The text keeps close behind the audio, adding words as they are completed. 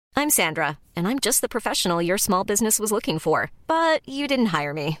I'm Sandra, and I'm just the professional your small business was looking for. But you didn't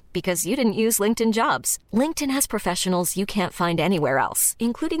hire me because you didn't use LinkedIn Jobs. LinkedIn has professionals you can't find anywhere else,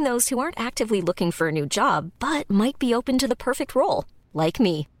 including those who aren't actively looking for a new job, but might be open to the perfect role, like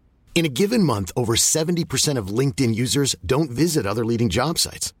me. In a given month, over 70% of LinkedIn users don't visit other leading job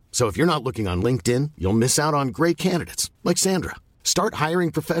sites. So if you're not looking on LinkedIn, you'll miss out on great candidates like Sandra. Start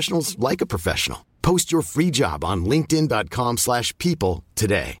hiring professionals like a professional. Post your free job on linkedin.com/people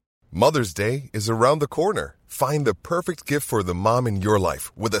today. Mother's Day is around the corner. Find the perfect gift for the mom in your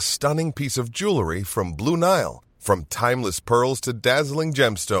life with a stunning piece of jewelry from Blue Nile. From timeless pearls to dazzling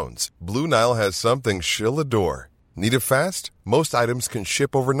gemstones, Blue Nile has something she'll adore. Need it fast? Most items can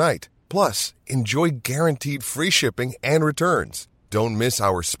ship overnight. Plus, enjoy guaranteed free shipping and returns. Don't miss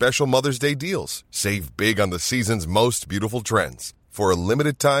our special Mother's Day deals. Save big on the season's most beautiful trends. For a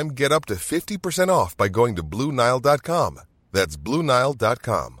limited time, get up to 50% off by going to BlueNile.com. That's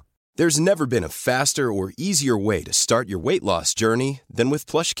BlueNile.com. There's never been a faster or easier way to start your weight loss journey than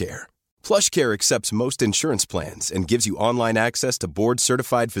with PlushCare. PlushCare accepts most insurance plans and gives you online access to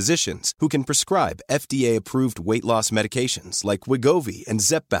board-certified physicians who can prescribe FDA-approved weight loss medications like Wegovy and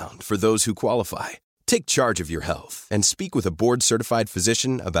Zepbound for those who qualify. Take charge of your health and speak with a board-certified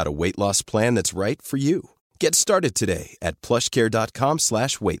physician about a weight loss plan that's right for you. Get started today at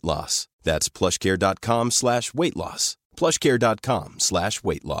plushcare.com/weightloss. That's plushcare.com/weightloss.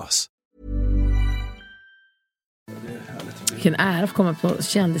 plushcare.com/weightloss. Vilken ära att komma på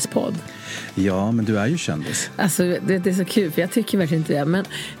kändispodd. Ja, men du är ju kändis. Alltså det är så kul, för jag tycker verkligen inte det. Men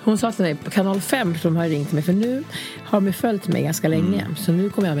hon sa till mig på kanal 5, de har ringt mig, för nu har de följt mig ganska länge. Så nu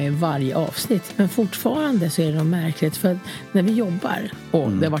kommer jag med i varje avsnitt. Men fortfarande så är det märkligt, för när vi jobbar,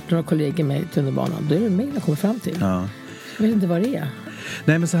 och det har varit några kollegor med i tunnelbanan, då är det mig jag kommer fram till. Ja. Jag vet inte vad det är.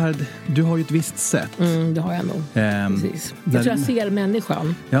 Nej, men så här, du har ju ett visst sätt. Det har jag nog. Precis. Jag tror jag ser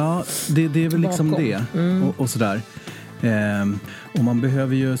människan. Ja, det är väl liksom bakom. det. Och sådär. Och man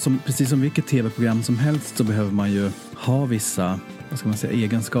behöver ju, precis som vilket tv-program som helst, så behöver man ju ha vissa, vad ska man säga,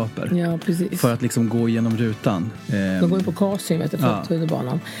 egenskaper. Ja, precis. För att liksom gå igenom rutan. De går ju på casting, vet du, för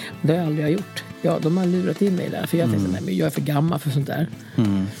tunnelbanan. Det har jag aldrig gjort. Ja, de har lurat in mig där. För jag tänkte, nej, men jag är för gammal för sånt där.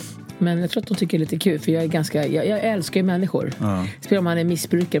 Men jag tror att de tycker det är lite kul, för jag är ganska, jag älskar ju människor. Spelar om han är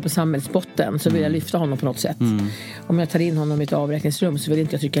missbrukare på samhällsbotten, så vill jag lyfta honom på något sätt. Om jag tar in honom i ett avräkningsrum, så vill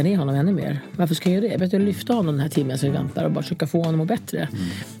inte jag trycka ner honom ännu mer. Varför ska jag göra det? Jag behöver lyfta honom den här timmen som vi väntar och bara försöka få honom att bättre.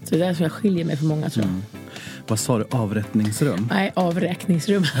 Så det är där som jag skiljer mig för många, tror jag. Vad sa du? Avrättningsrum? Nej,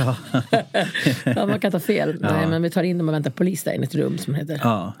 avräkningsrum. Ja, man kan ta fel. Nej, men vi tar in dem och väntar polis där i ett rum som heter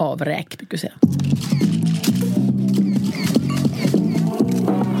avräk, brukar jag säga.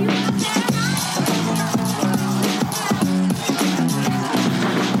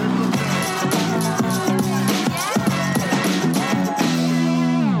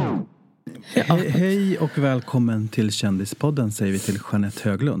 Hej och välkommen till Kändispodden, säger vi till Jeanette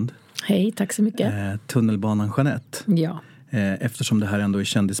Höglund. Hej, tack så mycket. Tunnelbanan Jeanette. Ja. Eftersom det här ändå är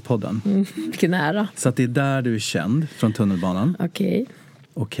Kändispodden. Vilken nära. Så att det är där du är känd, från tunnelbanan.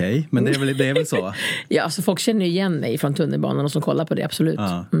 Okej, men det är väl så? Ja, alltså folk känner igen mig från tunnelbanan och som kollar på det, absolut.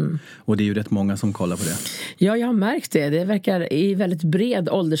 Ja. Och det är ju rätt många som kollar på det. Ja, jag har märkt det. Det verkar i väldigt bred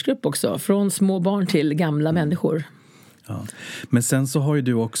åldersgrupp också. Från små barn till gamla människor. Ja. Men sen så har ju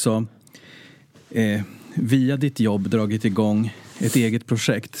du också via ditt jobb dragit igång ett eget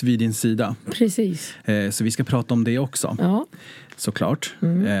projekt vid din sida. Precis. Så vi ska prata om det också. Ja. Såklart.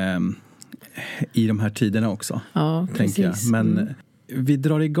 I de här tiderna också. Ja, tänker jag. Men vi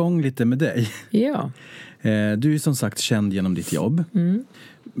drar igång lite med dig. Ja. Du är ju som sagt känd genom ditt jobb.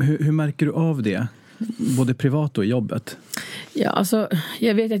 Hur märker du av det? Både privat och i jobbet? Ja, alltså,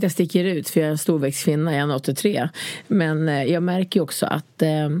 jag vet att jag sticker ut, för jag är en storväxtkvinna, jag är 83. Men jag märker ju också att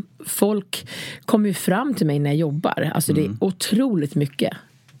folk kommer ju fram till mig när jag jobbar. Alltså det är otroligt mycket.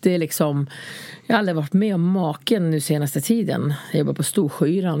 Det är liksom, jag har aldrig varit med om maken nu senaste tiden. Jag jobbade på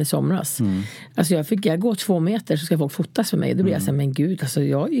Storsjöyran i somras. Alltså jag går 2 meter så ska folk fotas för mig. Då blir jag så här, men gud, alltså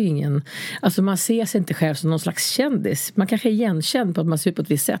jag är ju ingen... Alltså man ser sig inte själv som någon slags kändis. Man kanske är igenkänd på att man ser ut på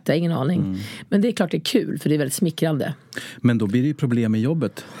ett visst sätt, jag har ingen aning. Men det är klart det är kul, för det är väldigt smickrande. Men då blir det ju problem i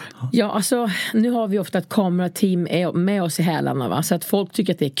jobbet. Ja, alltså nu har vi ofta ett kamerateam med oss i hälarna, va? Så att folk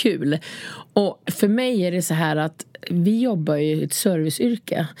tycker att det är kul. Och för mig är det så här att vi jobbar ju i ett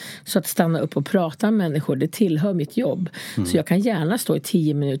serviceyrke. Så att stanna upp och prata med människor, det tillhör mitt jobb. Så jag kan gärna stå i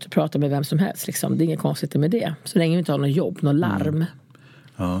 10 minuter och prata med vem som helst. Liksom. Det är inget konstigt med det. Så länge vi inte har något jobb, något larm.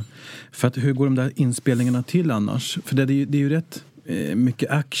 Ja, för att hur går de där inspelningarna till annars? För det är ju rätt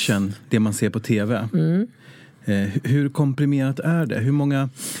mycket action, det man ser på tv. Hur komprimerat är det? Hur många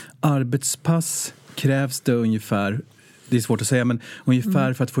arbetspass krävs det ungefär det är svårt att säga, men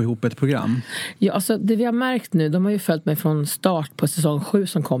ungefär för att få ihop ett program? Ja, alltså det vi har märkt nu, de har ju följt mig från start på säsong 7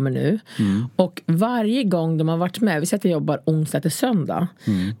 som kommer nu. Och varje gång de har varit med, vi säger att jag jobbar onsdag till söndag,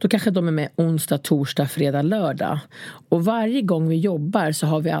 då kanske de är med onsdag, torsdag, fredag, lördag. Och varje gång vi jobbar så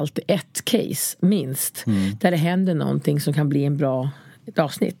har vi alltid ett case, minst, där det händer någonting som kan bli en bra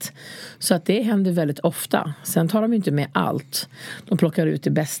avsnitt. Så att det händer väldigt ofta. Sen tar de inte med allt. De plockar ut det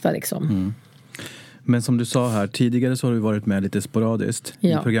bästa liksom. Men som du sa här, tidigare så har du varit med lite sporadiskt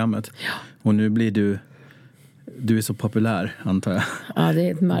i programmet. Ja. Och nu blir du är så populär, antar jag. Ja, det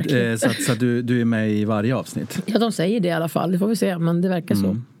är ett märkligt. Så att du är med i varje avsnitt. Ja, de säger det i alla fall. Det får vi se, men det verkar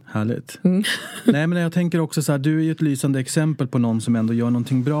så. Härligt. Nej, men jag tänker också så här, du är ju ett lysande exempel på någon som ändå gör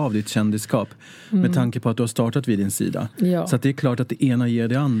någonting bra av ditt kändisskap. Med tanke på att du har startat vid din sida. Ja. Så att det är klart att det ena ger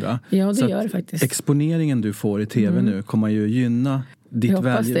det andra. Ja, det så gör det faktiskt. Exponeringen du får i tv nu kommer ju gynna ditt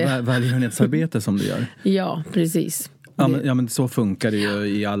välgörenhetsarbete som du gör. Ja, precis. Ja men så funkar det ju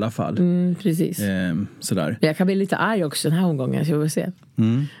i alla fall. Precis. Sådär. Jag kan bli lite arg också den här omgången, så vi får se.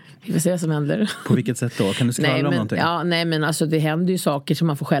 Vi får se vad som händer. På vilket sätt då? Kan du skvallra om någonting? Ja, nej, men alltså det händer ju saker som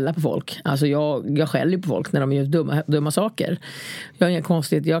man får skälla på folk. Alltså jag skäller på folk när de gör dumma saker. Jag är inget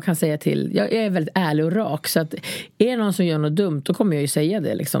konstigt. Jag kan säga till. Jag är väldigt ärlig och rak. Så att är det någon som gör något dumt, då kommer jag ju säga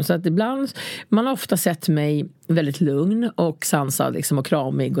det liksom. Så att ibland, man har ofta sett mig väldigt lugn och sansad liksom, och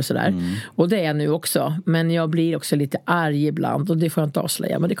kramig och sådär. Och det är jag nu också. Men jag blir också lite arg ibland. Och det får jag inte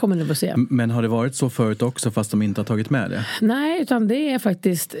avslöja. Men det kommer ni att se. Men har det varit så förut också fast de inte har tagit med det? Nej, utan det är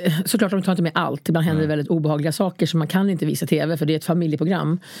faktiskt... Såklart de tar inte med allt. Ibland händer det väldigt obehagliga saker som man kan inte visa tv för det är ett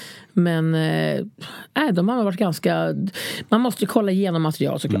familjeprogram. Men de har varit ganska... Man måste ju kolla igenom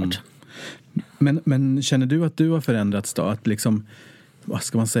material såklart. Men känner du att du har förändrats då? Att liksom, vad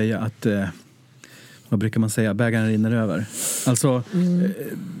ska man säga? Att... vad brukar man säga? Bägaren rinner över. Alltså,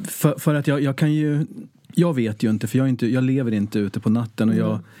 för att jag kan ju... Jag vet ju inte, för jag lever inte ute på natten och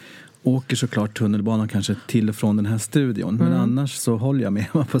jag åker såklart tunnelbanan kanske till och från den här studion. Men annars så håller jag med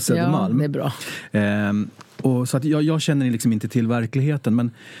på Södermalm. Ja, det är bra. Och så att jag känner liksom inte till verkligheten.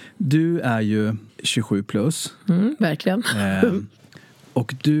 Men du är ju 27 plus. Verkligen.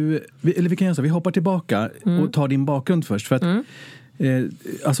 Och vi kan göra så, vi hoppar tillbaka och tar din bakgrund först. För att,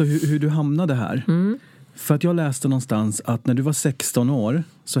 alltså hur du hamnade här. För att jag läste någonstans att när du var 16 år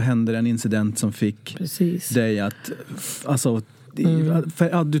så hände en incident som fick dig att... Alltså,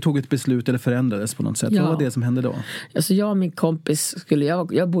 du tog ett beslut eller förändrades på något sätt. Vad var det som hände då? Alltså jag och min kompis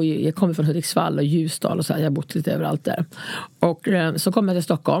jag kommer från Hudiksvall och Ljusdal och så här, jag har bott lite överallt där. Och så kom jag till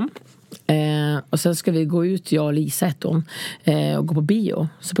Stockholm. Och sen ska vi gå ut, jag och Lisa och gå på bio.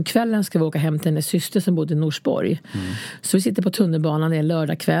 Så på kvällen ska vi åka hem till hennes syster som bodde i Norsborg. Så vi sitter på tunnelbanan, det är en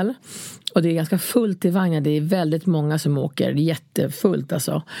lördagkväll. Och det är ganska fullt i vagnen. Det är väldigt många som åker. Det är jättefullt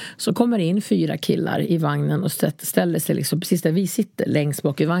alltså. Så kommer det in 4 killar i vagnen och ställer sig liksom precis där vi sitter, längst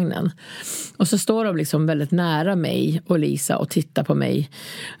bak i vagnen. Och så står de liksom väldigt nära mig och Lisa och tittar på mig.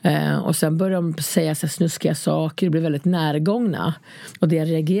 Och sen börjar de säga så snuskiga saker. Det blir väldigt närgångna. Och det jag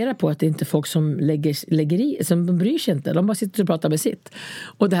reagerar på är att det inte är folk som lägger i, som bryr sig inte. De bara sitter och pratar med sitt.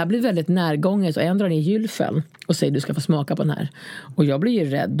 Och det här blir väldigt närgånget och en drar ner gylfen och säger du ska få smaka på den här. Och jag blir ju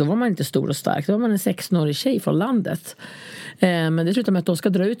rädd. Då var man inte stor och stark. Då var man en 16-årig tjej från landet. Men det slutar med att de ska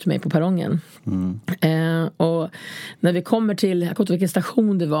dra ut mig på perrongen. Och när vi kommer till, jag kommer inte vilken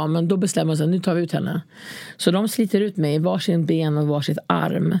station det var, men då bestämmer man sig, nu tar vi ut henne. Så de sliter ut mig i varsin ben och varsitt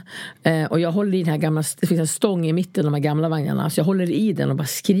arm. Och jag håller i den här gamla, det finns en stång i mitten av de här gamla vagnarna. Så jag håller i den och bara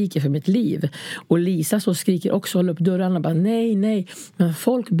skriker för mitt liv. Och Lisa så skriker också, håller upp dörrarna och bara nej. Men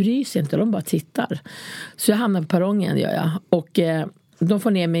folk bryr sig inte, de bara tittar. Så jag hamnar på perrongen, gör jag. Och de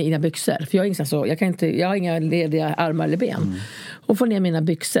får ner mig i mina byxor. För jag har inga lediga armar eller ben. Och får ner mina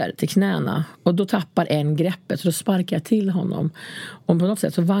byxor till knäna. Och då tappar en greppet. Så då sparkar jag till honom. Och på något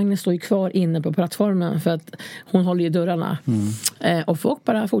sätt så vagnen står ju kvar inne på plattformen. För att hon håller ju dörrarna. Och folk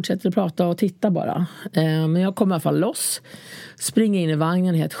bara fortsätter att prata och titta bara. Men jag kommer i alla fall loss. Springer in i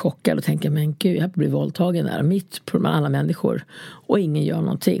vagnen helt chockad. Och tänker, men gud, jag blir våldtagen där. Mitt bland alla människor. Och ingen gör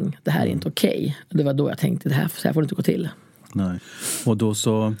någonting. Det här är inte okej. Det var då jag tänkte, så här får det inte gå till. Nej. Och då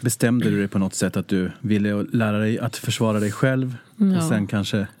så bestämde du dig på något sätt att du ville lära dig att försvara dig själv och sen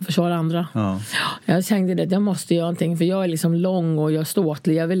kanske försvara andra. Ja. Jag tänkte att jag måste göra någonting, för jag är liksom lång och jag är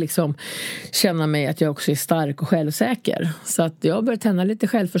ståtlig. Jag vill liksom känna mig att jag också är stark och självsäker. Så att jag började tända lite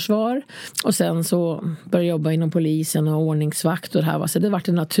självförsvar och sen så började jag jobba inom polisen och ordningsvakt och det här var så det var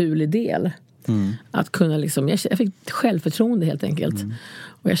en naturlig del. Att kunna liksom, jag fick självförtroende helt enkelt.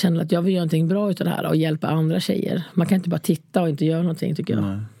 Och jag kände att jag vill göra någonting bra utav det här och hjälpa andra tjejer. Man kan inte bara titta och inte göra någonting, tycker jag.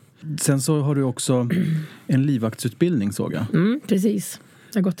 Nej. Sen så har du också en livvaktsutbildning, såg jag. Precis.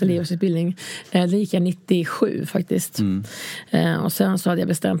 Jag har gått en livvaktsutbildning. Det gick jag 97 faktiskt. Och sen så hade jag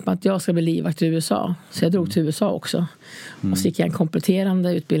bestämt mig att jag ska bli livvakt i USA. Så jag drog till USA också. Och så gick jag en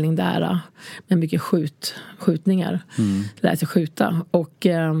kompletterande utbildning där med mycket skjutningar. Lärde sig skjuta. Och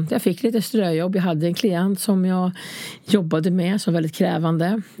jag fick lite ströjobb. Jag hade en klient som jag jobbade med som var väldigt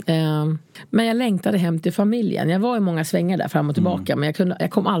krävande. Men jag längtade hem till familjen. Jag var i många svängar där fram och tillbaka. Men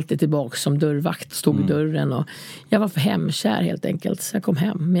jag kom alltid tillbaka som dörrvakt. Stod i dörren. Och jag var för hemkär helt enkelt. Så jag kom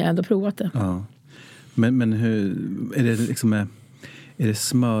hem. Men jag har ändå provat det. Ja. Men hur är det liksom... Är det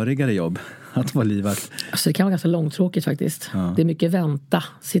smörigare jobb att vara livvakt? Alltså det kan vara ganska långtråkigt faktiskt. Ja. Det är mycket vänta.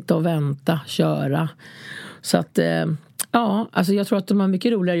 Sitta och vänta. Köra. Så att... Ja, alltså jag tror att de har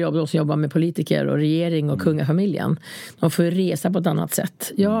mycket roligare jobb de som jobbar med politiker och regering och kungafamiljen. De får resa på ett annat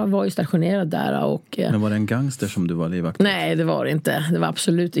sätt. Jag var ju stationerad där och... Men var det en gangster som du var livvakt? Nej, det var det inte. Det var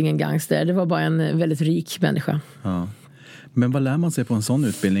absolut ingen gangster. Det var bara en väldigt rik människa. Ja. Men vad lär man sig på en sån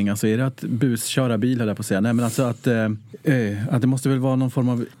utbildning? Alltså är det att busköra bil, höll jag på att säga? Nej, men alltså att det måste väl vara någon form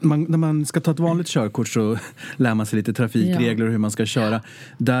av... när man ska ta ett vanligt körkort så lär man sig lite trafikregler och hur man ska köra.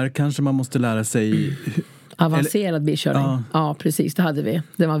 Där kanske man måste lära sig... Avancerad bilkörning. Ja, precis. Det hade vi.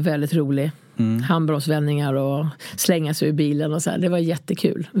 Det var väldigt rolig. Handbromsvändningar och slänga sig ur bilen och så här. Det var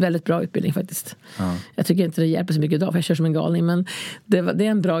jättekul. Väldigt bra utbildning faktiskt. Ja. Jag tycker inte det hjälper så mycket idag för jag kör som en galning. Men det är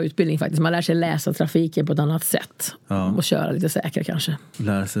en bra utbildning faktiskt. Man lär sig läsa trafiken på ett annat sätt. Ja. Och köra lite säkert kanske.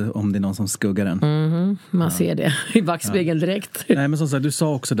 Lära sig om det är någon som skuggar den. Man ser det i backspegeln direkt. Nej, men som sagt, du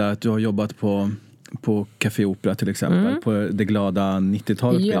sa också där att du har jobbat på Café Opera till exempel. På det glada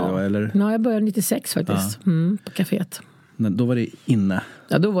 90-talet. Ja, eller? Ja, jag började 96 faktiskt. På kaféet. Då var det inne.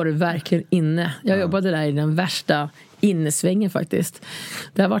 Ja, då var det verkligen inne. Jag jobbade där i den värsta innesvängen faktiskt.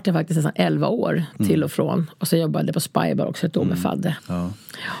 Där var det faktiskt nästan 11 år till och från. Och så jobbade jag på Spybar också ett år med Fadde. Ja.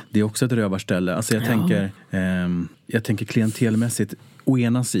 Det är också ett rövarställe. Alltså jag tänker klientelmässigt å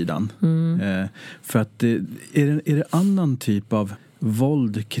ena sidan. För att är det annan typ av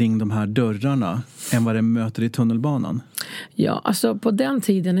våld kring de här dörrarna än vad det möter i tunnelbanan? Ja, alltså på den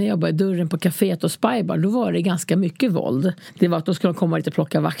tiden när jag jobbade i dörren på kaféet och Spybar, då var det ganska mycket våld. Det var att de skulle komma dit och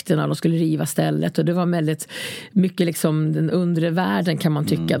plocka vakterna, de skulle riva stället och det var väldigt mycket liksom den undre världen kan man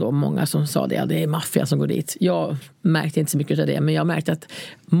tycka då. Många som sa det, ja, det är maffian som går dit. Jag märkte inte så mycket av det, men jag märkte att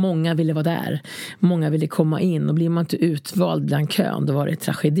många ville vara där. Många ville komma in och blir man inte utvald bland kön, då var det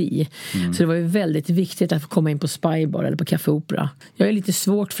tragedi. Så det var ju väldigt viktigt att få komma in på Spybar eller på Café Opera. Jag är lite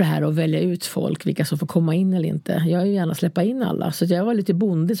svårt för det här att välja ut folk, vilka som får komma in eller inte. Jag vill gärna släppa in alla. Så jag var lite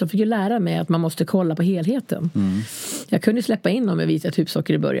bondig så fick ju lära mig att man måste kolla på helheten. Jag kunde släppa in dem med vita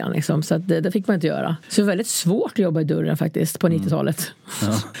tubsocker i början. Liksom, så att det fick man inte göra. Så det var väldigt svårt att jobba i dörren faktiskt på 90-talet.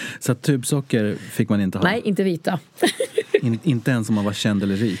 Ja. Så att tubsocker fick man inte ha? Nej, inte vita. Inte ens om man var känd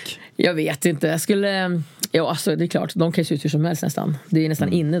eller rik? Jag vet inte. Jag skulle... Ja, alltså det är klart. De kan ju se ut hur som helst nästan. Det är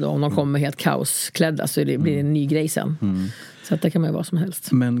nästan inne då. Om de kommer helt kaosklädda så det blir en ny grej sen. Så att det kan man ju vara som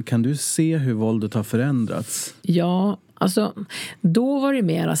helst. Men kan du se hur våldet har förändrats? Ja, alltså då var det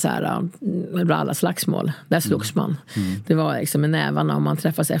mer så här alla slagsmål. Där slogs man. Det var liksom med nävarna om man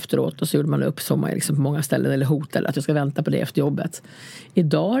träffas efteråt och så gjorde man upp som man liksom på många ställen eller hot eller att jag ska vänta på det efter jobbet.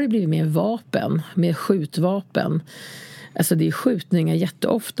 Idag har det blivit mer vapen, mer skjutvapen. Alltså det är skjutningar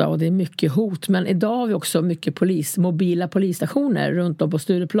jätteofta och det är mycket hot. Men idag har vi också mycket mobila polisstationer runt om på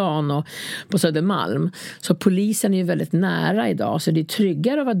Stureplan och på Södermalm. Så polisen är ju väldigt nära idag. Så det är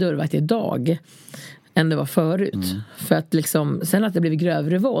tryggare att vara dörrvakt idag än det var förut. För att liksom, sen att det blivit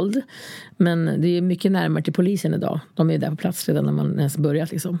grövre våld. Men det är mycket närmare till polisen idag. De är där på plats redan när man ens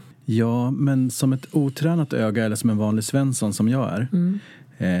börjat liksom. Ja, men som ett otränat öga eller som en vanlig Svensson som jag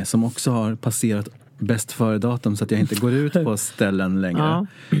är. Som också har passerat bäst före datum så att jag inte går ut på ställen längre. Ja.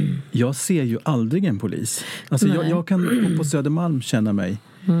 Jag ser ju aldrig en polis. Alltså jag kan på Södermalm känna mig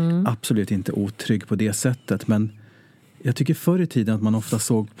absolut inte otrygg på det sättet. Men jag tycker förr i tiden att man ofta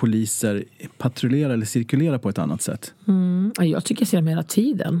såg poliser patrullera eller cirkulera på ett annat sätt. Jag tycker jag ser dem hela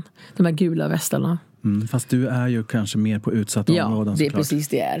tiden. De här gula västarna. Fast du är ju kanske mer på utsatta områden. Ja, det är precis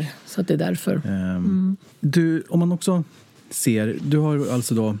det är. Så att det är därför. Du, om man också ser, du har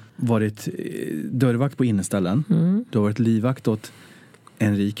alltså då varit dörrvakt på inneställen. Du har varit livvakt åt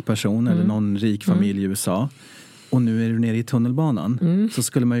en rik person eller någon rik familj i USA. Och nu är du nere i tunnelbanan. Så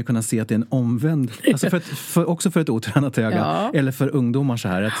skulle man ju kunna se att det är en omvänd, alltså också för ett otränat öga eller för ungdomar så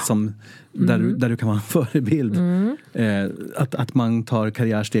här som, där du kan vara en förebild. Att man tar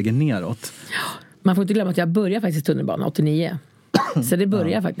karriärstegen neråt. Man får inte glömma att jag började faktiskt i tunnelbanan 89. Så det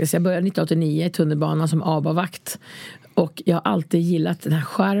började faktiskt. Jag började 1989 i tunnelbanan som ABA-vakt. Och jag har alltid gillat den här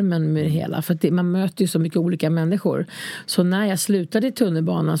skärmen med det hela. För att man möter ju så mycket olika människor. Så när jag slutade i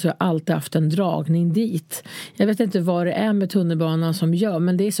tunnelbanan så har jag alltid haft en dragning dit. Jag vet inte vad det är med tunnelbanan som gör.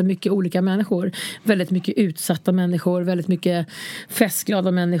 Men det är så mycket olika människor. Väldigt mycket utsatta människor. Väldigt mycket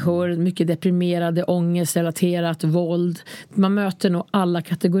festglada människor. Mycket deprimerade, ångestrelaterat, våld. Man möter nog alla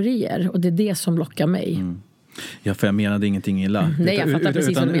kategorier. Och det är det som lockar mig. Ja, för jag menade ingenting illa. Nej, jag fattar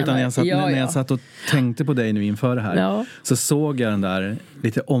precis vad du menar. När jag satt och tänkte på dig nu inför det här så såg jag den där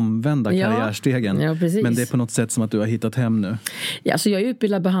lite omvända karriärstegen. Ja, men det är på något sätt som att du har hittat hem nu. Ja, så jag är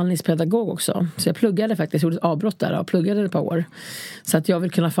utbildad behandlingspedagog också. Så jag pluggade faktiskt, gjorde ett avbrott där och pluggade ett par år. Så att jag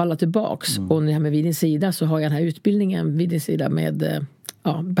vill kunna falla tillbaks. Och när jag med vid din sida så har jag den här utbildningen vid din sida med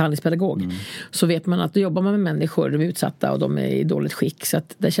behandlingspedagog. Så vet man att då jobbar man med människor, de är utsatta och de är i dåligt skick. Så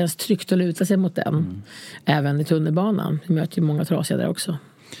att det känns tryggt att luta sig mot den. Även i tunnelbanan. Vi möter ju många trasiga där också.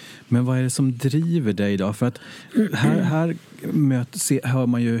 Men vad är det som driver dig då? För att här hör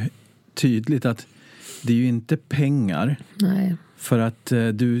man ju tydligt att det är ju inte pengar. Nej. För att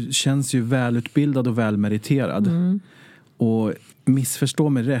du känns ju välutbildad och välmeriterad. Och missförstå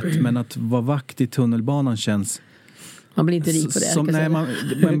mig rätt, men att vara vakt i tunnelbanan känns... Man blir inte rik på det.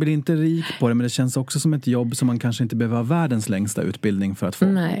 Man blir inte rik på det, men det känns också som ett jobb som man kanske inte behöver ha världens längsta utbildning för att få.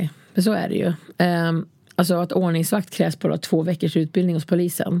 Nej, men så är det ju. Alltså att ordningsvakt krävs på 2 veckors utbildning hos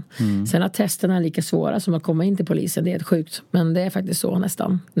polisen. Sen att testerna är lika svåra som att komma in till polisen. Det är helt sjukt. Men det är faktiskt så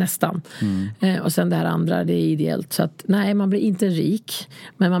nästan. Och sen det här andra, det är ideellt. Så att nej, man blir inte rik.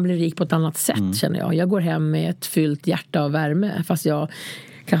 Men man blir rik på ett annat sätt, känner jag. Jag går hem med ett fyllt hjärta av värme. Fast jag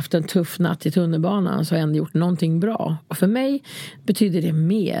haft en tuff natt i tunnelbanan så har jag ändå gjort någonting bra. Och för mig betyder det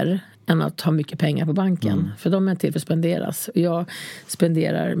mer än att ha mycket pengar på banken. För de är till för att spenderas. Och jag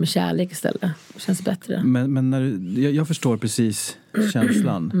spenderar med kärlek istället. Det känns bättre. Men när jag förstår precis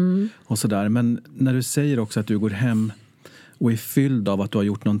känslan och sådär. Men när du säger också att du går hem och är fylld av att du har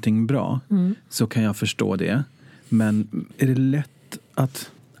gjort någonting bra, så kan jag förstå det. Men är det lätt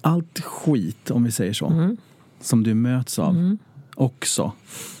att allt skit, om vi säger så, som du möts av också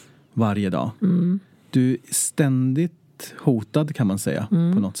varje dag. Du är ständigt hotad, kan man säga, på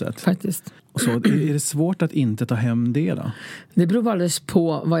något sätt. Faktiskt. Och så är det svårt att inte ta hem det då? Det beror alldeles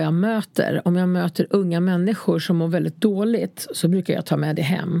på vad jag möter. Om jag möter unga människor som mår väldigt dåligt så brukar jag ta med det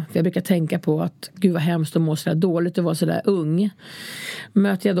hem. För jag brukar tänka på att gud vad hemskt att må så där dåligt och vara så där ung.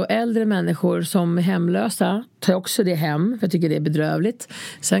 Möter jag då äldre människor som är hemlösa tar jag också det hem. För jag tycker det är bedrövligt.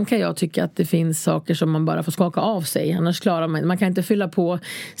 Sen kan jag tycka att det finns saker som man bara får skaka av sig. Annars klarar man kan inte fylla på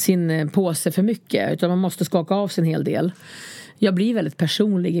sin påse för mycket. Utan man måste skaka av sig en hel del. Jag blir väldigt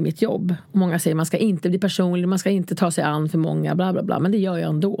personlig i mitt jobb. Många säger man ska inte bli personlig, man ska inte ta sig an för många, bla bla bla. Men det gör jag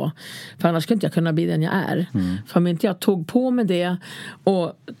ändå. För annars skulle inte jag kunna bli den jag är. För om inte jag tog på mig det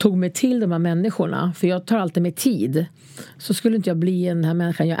och tog mig till de här människorna, för jag tar alltid med tid, så skulle inte jag bli den här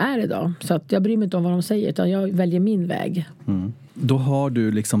människan jag är idag. Så att jag bryr mig inte om vad de säger, utan jag väljer min väg. Då har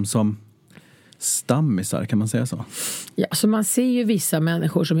du liksom som stammisar, kan man säga så? Ja, så man ser ju vissa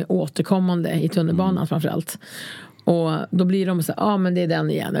människor som är återkommande i tunnelbanan framförallt. Och då blir de så men det är den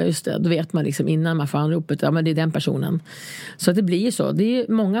igen, just det. Då vet man liksom innan man får anropet, men det är den personen. Så att det blir ju så. Det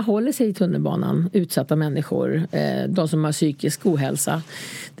är, många håller sig i tunnelbanan, utsatta människor, de som har psykisk ohälsa.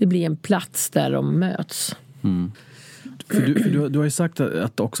 Det blir en plats där de möts. För du har ju sagt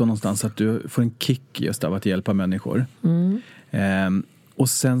att också någonstans att du får en kick just av att hjälpa människor. Och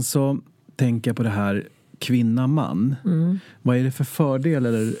sen så tänker jag på det här kvinna-man. Vad är det för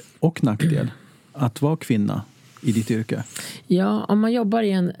fördel och nackdel att vara kvinna i ditt yrke? Ja, om man jobbar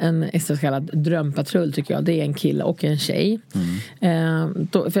i en så kallad drömpatrull, tycker jag, det är en kille och en tjej.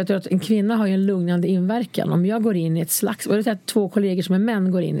 För jag tror att en kvinna har ju en lugnande inverkan. Om jag går in i ett slagsmål, och det är att 2 kollegor som är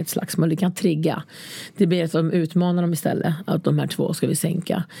män går in i ett slagsmål, det kan trigga. Det blir att de utmanar dem istället, att de här 2 ska vi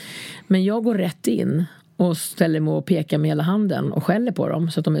sänka. Men jag går rätt in och ställer mig och pekar med hela handen och skäller på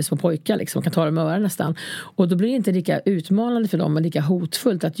dem så att de är små pojkar liksom, och kan ta dem över nästan. Och då blir det inte lika utmanande för dem, men lika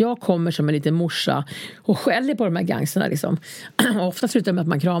hotfullt att jag kommer som en liten morsa och skäller på de här gangsterna liksom. Ofta slutar det med att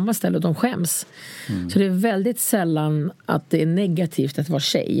man kramar istället och de skäms. Så det är väldigt sällan att det är negativt att vara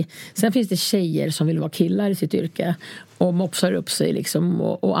tjej. Sen finns det tjejer som vill vara killar i sitt yrke och mopsar upp sig liksom,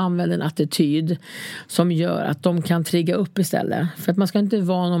 och använder en attityd som gör att de kan trigga upp istället. För att man ska inte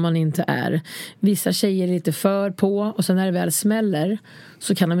vara någon man inte är. Vissa tjejer är lite för på, och sen när det väl smäller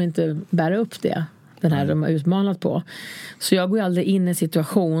så kan de inte bära upp det. Den här de har utmanat på. Så jag går aldrig in i en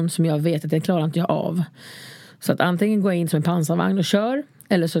situation som jag vet att den klarar inte jag av. Så att antingen går jag in som en pansarvagn och kör,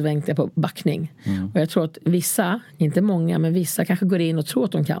 eller så väntar jag på backning. Och jag tror att vissa, inte många, men vissa kanske går in och tror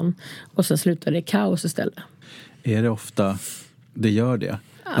att de kan. Och sen slutar det kaos istället. Är det ofta det gör det?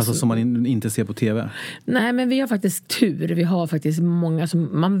 Alltså som man inte ser på tv? Nej, men vi har faktiskt tur. Vi har faktiskt många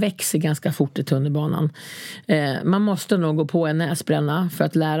man växer ganska fort i tunnelbanan. Man måste nog gå på en näsbränna för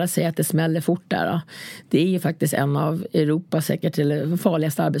att lära sig att det smäller fort där. Det är ju faktiskt en av Europas säkert eller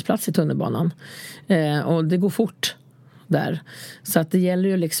farligaste arbetsplatser i tunnelbanan. Och det går fort där. Så att det gäller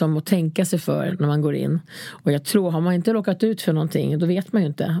ju liksom att tänka sig för när man går in. Och jag tror, har man inte råkat ut för någonting, då vet man ju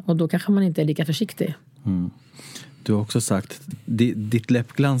inte. Och då kanske man inte är lika försiktig. Mm. Du har också sagt ditt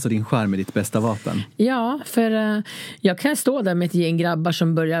läppglans och din charm är ditt bästa vapen. Ja, för jag kan stå där med ett gäng grabbar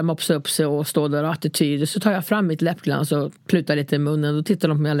som börjar mopsa upp sig och stå där och attityd. Så tar jag fram mitt läppglans och plutar lite i munnen och tittar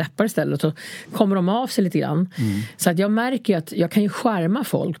de på mina läppar istället. Så kommer de av sig lite grann. Så att jag märker att jag kan ju charma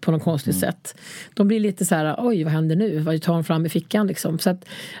folk på något konstigt sätt. De blir lite så här, oj vad händer nu? Vad tar de fram i fickan liksom? Så att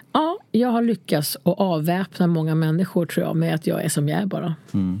ja, jag har lyckats att avväpna många människor tror jag med att jag är som jag är bara.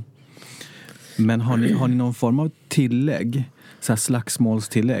 Men har ni någon form av tillägg? Så här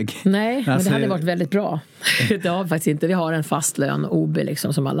slagsmålstillägg? Nej, men det hade varit väldigt bra. Det har faktiskt inte. Vi har en fast lön, OB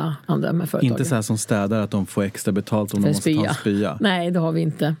liksom, som alla andra med företagen. Inte så här som städar att de får extra betalt om de måste ta en spya? Nej, det har vi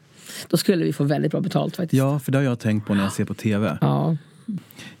inte. Då skulle vi få väldigt bra betalt faktiskt. Ja, för det har jag tänkt på när jag ser på tv. Ja.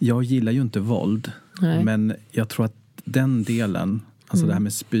 Jag gillar ju inte våld. Nej. Men jag tror att den delen, alltså det här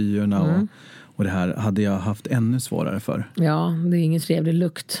med spyorna och det här, hade jag haft ännu svårare för. Ja, det är ingen trevlig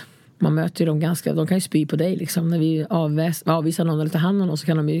lukt. Man möter ju dem ganska, de kan ju spy på dig liksom. När vi avvisar någon eller tar hand om någon så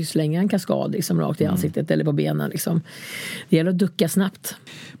kan de ju slänga en kaskad liksom, rakt i ansiktet eller på benen liksom. Det gäller att ducka snabbt.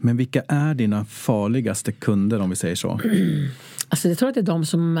 Men vilka är dina farligaste kunder om vi säger så? Alltså jag tror att det är de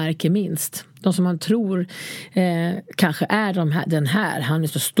som märker minst. De som man tror kanske är den här. Han är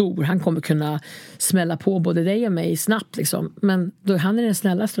så stor, han kommer kunna smälla på både dig och mig snabbt liksom. Men då, han är den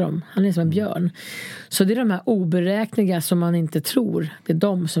snällaste de. Han är som en björn. Så det är de här oberäkneliga som man inte tror. Det är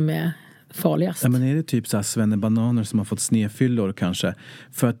de som är farligast. Ja, men är det typ så här svennebananer som har fått snedfyllor kanske?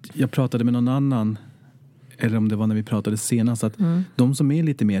 För att jag pratade med någon annan, eller om det var när vi pratade senast, att de som är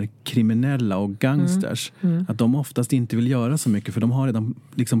lite mer kriminella och gangsters, att de oftast inte vill göra så mycket för de har redan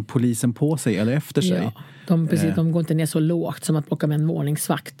liksom polisen på sig eller efter sig. Ja, de går inte ner så lågt som att plocka med en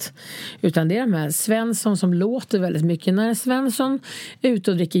varningsvakt. Utan det är de här Svensson som låter väldigt mycket. När Svensson är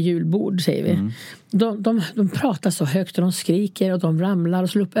ute och dricker julbord, säger vi. De pratar så högt och de skriker och de ramlar och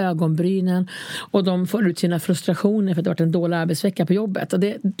slår upp ögonbrynen och de får ut sina frustrationer för att det har varit en dålig arbetsvecka på jobbet. Och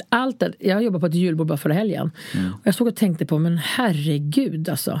jag jobbar på ett julbord bara förra helgen. Och jag såg och tänkte på, men herregud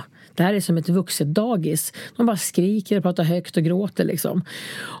alltså. Det här är som ett vuxet dagis. De bara skriker och pratar högt och gråter liksom.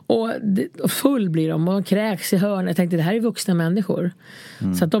 Och full blir de och kräks i hörn. Jag tänkte, det här är vuxna människor.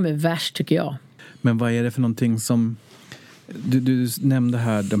 Så att de är värst tycker jag. Men vad är det för någonting som... Du nämnde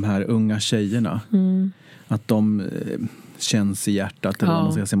här de här unga tjejerna. Att de känns i hjärtat. Eller vad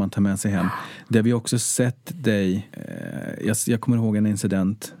man ska säga, man tar med sig hem. Det har vi också sett dig... Jag kommer ihåg en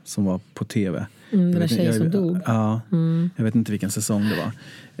incident som var på tv. Den där tjejen som dog. Ja, jag vet inte vilken säsong det var.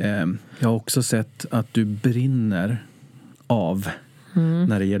 Jag har också sett att du brinner av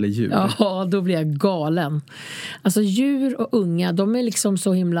när det gäller djur. Ja, då blir jag galen. Alltså djur och unga, de är liksom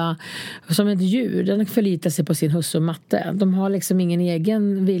så himla som ett djur. Den förlitar sig på sin husse och matte. De har liksom ingen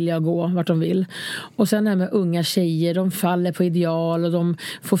egen vilja att gå vart de vill. Och sen det här med unga tjejer, de faller på ideal och de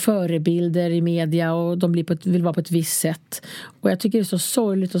får förebilder i media och de vill vara på ett visst sätt. Och jag tycker det är så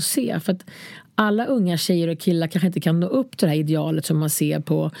sorgligt att se, för att alla unga tjejer och killar kanske inte kan nå upp till det här idealet som man ser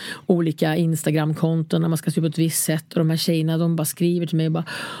på olika Instagram-konton när man ska se på ett visst sätt. Och de här tjejerna, de bara skriver till mig och bara,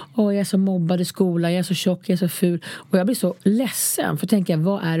 jag är så mobbad i skolan, jag är så tjock, jag är så ful. Och jag blir så ledsen för att tänka,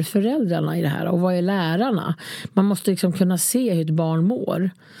 vad är föräldrarna i det här? Och vad är lärarna? Man måste liksom kunna se hur ett barn mår.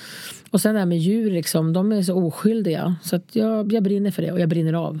 Och sen det här med djur, liksom, de är så oskyldiga. Så att jag brinner för det och jag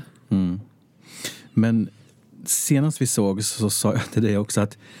brinner av. Men senast vi såg så sa jag till dig också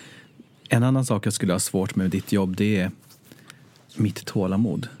att en annan sak jag skulle ha svårt med ditt jobb, det är mitt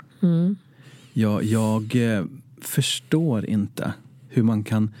tålamod. Jag förstår inte hur man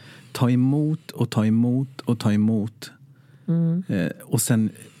kan ta emot och ta emot och ta emot. Och sen,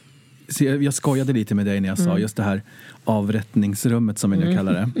 så jag skojade lite med dig när jag sa just det här avrättningsrummet som jag nu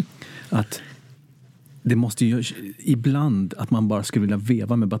kallar det. Att det måste ju ibland att man bara skulle vilja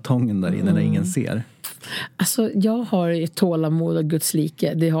veva med batongen där inne när ingen ser. Alltså jag har ett tålamod och Guds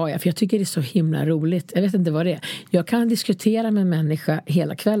like, det har jag. För jag tycker det är så himla roligt. Jag vet inte vad det är. Jag kan diskutera med en människa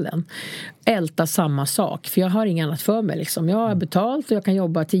hela kvällen. Älta samma sak. För jag har inget annat för mig liksom. Jag har betalt och jag kan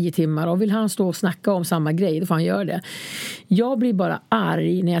jobba 10 timmar. Och vill han stå och snacka om samma grej, då får han göra det. Jag blir bara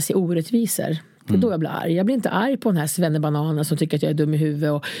arg när jag ser orättvisor. Det är då jag blir arg. Jag blir inte arg på den här svennebananen som tycker att jag är dum i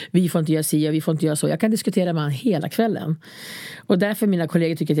huvudet och vi får inte göra si och vi får inte göra så. Jag kan diskutera med honom hela kvällen. Och därför mina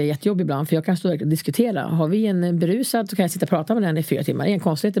kollegor tycker att jag är jättejobbig ibland, för jag kan stå och diskutera. Har vi en berusad så kan jag sitta och prata med den i 4 timmar. Det är en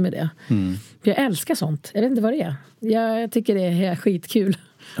konstighet med det. För jag älskar sånt. Jag vet inte vad det är. Jag tycker det är skitkul.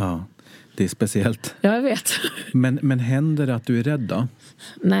 Ja, det är speciellt. Ja, jag vet. Men händer det att du är rädd då?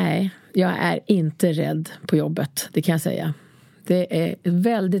 Nej, jag är inte rädd på jobbet. Det kan jag säga. Det är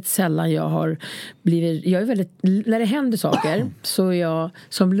väldigt sällan jag har blivit... när det händer saker så är jag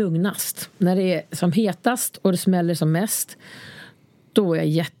som lugnast. När det är som hetast och det smäller som mest, då är jag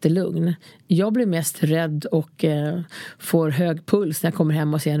jättelugn. Jag blir mest rädd och får hög puls när jag kommer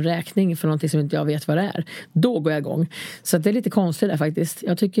hem och ser en räkning för någonting som inte jag vet vad det är. Då går jag igång. Så det är lite konstigt där faktiskt.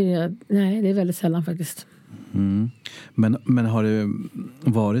 Jag tycker... nej, det är väldigt sällan faktiskt. Men har det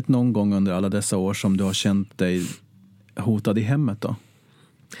varit någon gång under alla dessa år som du har känt dig hotad i hemmet då?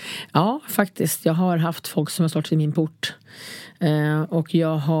 Ja, faktiskt. Jag har haft folk som har stått i min port. Och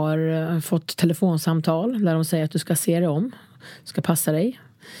jag har fått telefonsamtal där de säger att du ska se dig om. Du ska passa dig.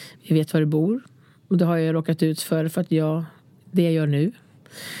 Vi vet var du bor. Och det har jag råkat ut för att det jag gör nu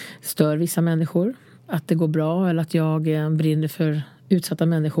stör vissa människor. Att det går bra eller att jag brinner för utsatta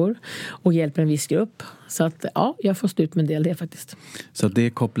människor och hjälper en viss grupp. Så att ja, jag får stå ut med en del det faktiskt. Så att det är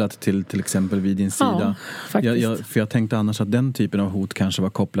kopplat till exempel vid din sida? Ja, faktiskt. För jag tänkte annars att den typen av hot kanske var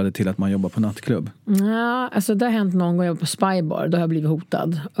kopplade till att man jobbar på nattklubb. Ja, alltså det har hänt någon gång jag var på Spybar. Då har jag blivit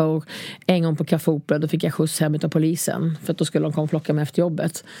hotad. Och en gång på Café Opera, då fick jag skjuts hem av polisen. För att då skulle de komma och plocka mig efter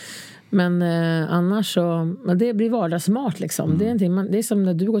jobbet. Men annars så... det blir vardagsmat liksom. Det är som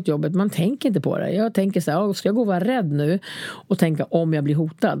när du går till jobbet. Man tänker inte på det. Jag tänker så här, ska jag gå och vara rädd nu och tänka om jag blir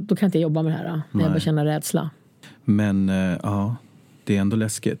hotad, då kan inte jag jobba med det här. När jag börjar känna rädsla. Men ja, det är ändå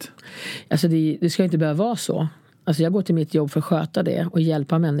läskigt. Alltså det ska inte behöva vara så. Alltså jag går till mitt jobb för att sköta det och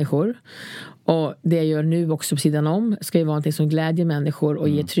hjälpa människor. Och det jag gör nu också på sidan om ska ju vara någonting som glädjer människor och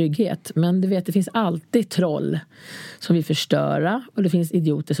ger trygghet. Men du vet, det finns alltid troll som vill förstöra och det finns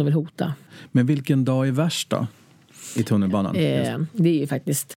idioter som vill hota. Men vilken dag är värst då? I tunnelbanan? Det är ju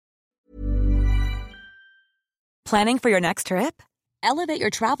faktiskt... Planning for your next trip? Elevate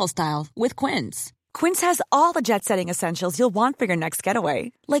your travel style with Quince. Quince has all the jet-setting essentials you'll want for your next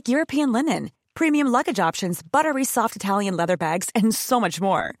getaway. Like European linen, premium luggage options, buttery soft Italian leather bags, and so much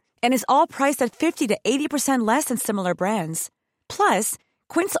more. And is all priced at 50 to 80% less than similar brands. Plus,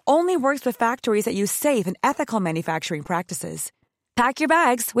 Quince only works with factories that use safe and ethical manufacturing practices. Pack your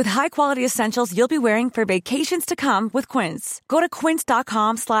bags with high-quality essentials you'll be wearing for vacations to come with Quince. Go to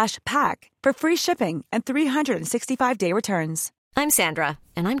quince.com/pack for free shipping and 365-day returns. I'm Sandra,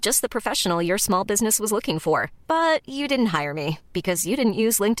 and I'm just the professional your small business was looking for. But you didn't hire me because you didn't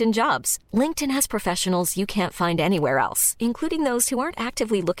use LinkedIn Jobs. LinkedIn has professionals you can't find anywhere else, including those who aren't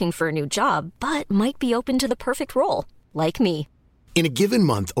actively looking for a new job, but might be open to the perfect role, like me. In a given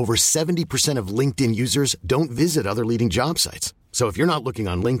month, over 70% of LinkedIn users don't visit other leading job sites. So if you're not looking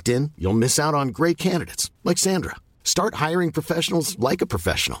on LinkedIn, you'll miss out on great candidates like Sandra. Start hiring professionals like a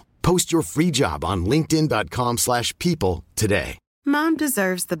professional. Post your free job on linkedin.com/people today. Mom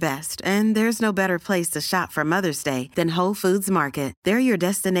deserves the best, and there's no better place to shop for Mother's Day than Whole Foods Market. They're your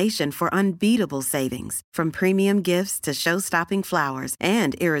destination for unbeatable savings, from premium gifts to show-stopping flowers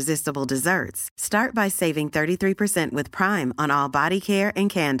and irresistible desserts. Start by saving 33% with Prime on all body care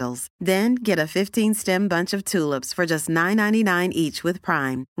and candles. Then get a 15-stem bunch of tulips for just $9.99 each with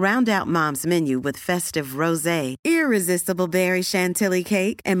Prime. Round out Mom's menu with festive rosé, irresistible berry chantilly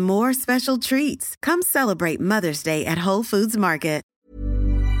cake, and more special treats. Come celebrate Mother's Day at Whole Foods Market.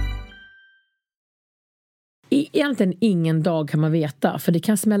 Egentligen ingen dag kan man veta, för det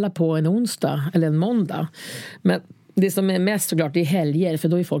kan smälla på en onsdag eller en måndag. Men det som är mest såklart, det är helger, för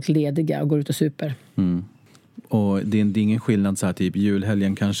då är folk lediga och går ut och super. Och det är ingen skillnad så här, typ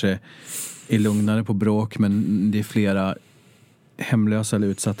julhelgen kanske är lugnare på bråk, men det är flera hemlösa eller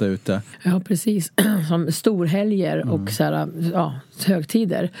utsatta ute. Ja, precis. Som storhelger och så här,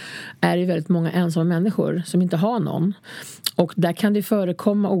 högtider är det väldigt många ensamma människor som inte har någon. Och där kan det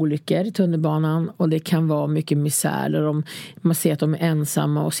förekomma olyckor i tunnelbanan, och det kan vara mycket misär där man ser att de är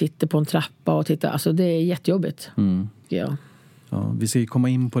ensamma och sitter på en trappa och tittar. Alltså det är jättejobbigt. Ja. Ja, vi ska komma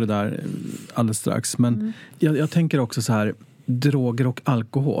in på det där alldeles strax. Men jag tänker också så här, droger och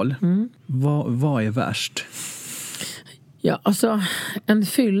alkohol. Vad är värst? Ja, alltså en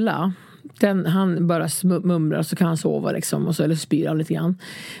fylla Han bara mumlar så kan han sova liksom, och så, eller spyr han lite grann.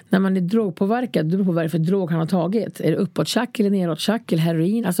 När man är drogpåverkad, det beror på vad det är för drog han har tagit. Är det uppåt-tjack eller neråt-tjack eller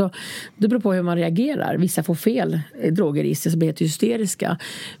heroin? Alltså, det beror på hur man reagerar. Vissa får fel droger i sig så blir helt hysteriska.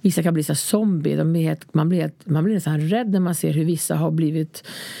 Vissa kan bli så zombie. Man blir nästan rädd när man ser hur vissa har blivit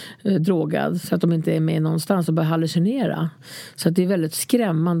drogad så att de inte är med någonstans och börjar hallucinera. Så att det är väldigt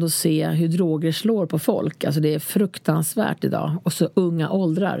skrämmande att se hur droger slår på folk. Alltså det är fruktansvärt idag. Och så unga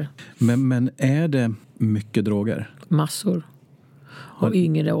åldrar. Men är det mycket droger? Massor. Och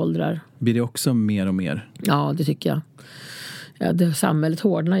yngre åldrar. Blir det också mer och mer? Ja, det tycker jag. Ja, samhället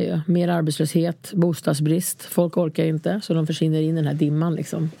hårdnar ju. Mer arbetslöshet, bostadsbrist. Folk orkar inte, så de försvinner in i den här dimman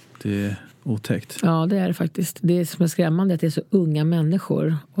liksom. Det är otäckt. Ja, det är det faktiskt. Det som är skrämmande är att det är så unga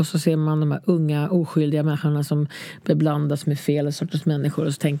människor. Och så ser man de här unga, oskyldiga människorna som beblandas med fel sorters människor.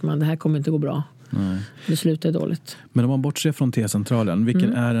 Och så tänker man, det här kommer inte gå bra. Nej. Det slutar dåligt. Men om man bortser från T-centralen,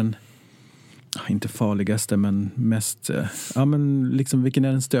 vilken är den, inte farligaste, men mest, liksom, vilken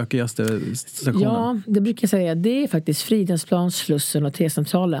är den stökigaste stationen? Ja, det brukar jag säga. Det är faktiskt Fridhemsplan, Slussen och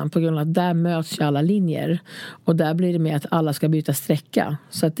T-centralen, på grund av att där möts ju alla linjer. Och där blir det med att alla ska byta sträcka.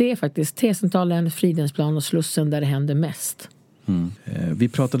 Så att det är faktiskt T-centralen, Fridhemsplan och Slussen där det händer mest. Vi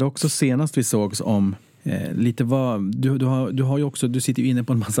pratade också senast vi sågs om lite vad du har ju också, du sitter ju inne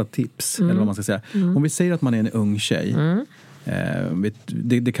på en massa tips eller vad man ska säga. Om vi säger att man är en ung tjej,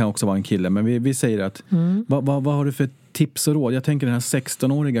 det kan också vara en kille, men vi säger att vad har du för tips och råd? Jag tänker den här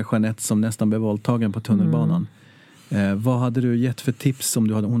 16-åriga Jeanette som nästan blev våldtagen på tunnelbanan. Vad hade du gett för tips om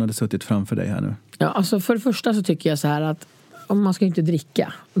hon hade suttit framför dig här nu? Ja, alltså för det första så tycker jag så här att man ska inte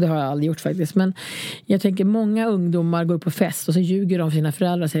dricka. Det har jag aldrig gjort faktiskt. Men jag tänker många ungdomar går på fest och så ljuger de för sina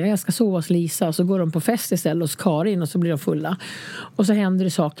föräldrar och säger jag ska sova hos Lisa. Och så går de på fest istället hos Karin och så blir de fulla. Och så händer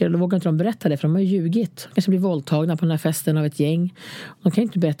det saker och då vågar inte de berätta det för de har ju ljugit. De kanske blir våldtagna på den här festen av ett gäng. De kan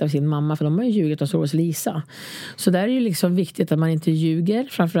inte berätta för sin mamma för de har ju ljugit och sover hos Lisa. Så där är det ju liksom viktigt att man inte ljuger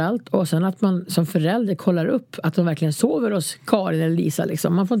framförallt. Och sen att man som förälder kollar upp att de verkligen sover hos Karin eller Lisa.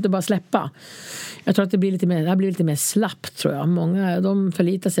 Liksom. Man får inte bara släppa. Jag tror att det blir lite mer slappt, tror jag. Många, de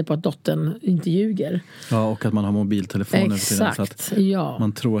förlitar sig på att dottern inte ljuger. Ja, och att man har mobiltelefonen. Exakt, så att ja.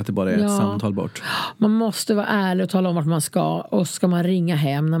 Man tror att det bara är ett samtal bort. Man måste vara ärlig och tala om vart man ska. Och ska man ringa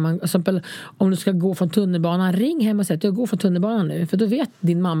hem när man, exempel, om du ska gå från tunnelbanan, ring hem och säg att jag går från tunnelbanan nu. För då vet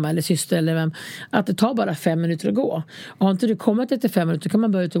din mamma eller syster eller vem att det tar bara 5 minuter att gå. Och har inte du kommit efter 5 minuter kan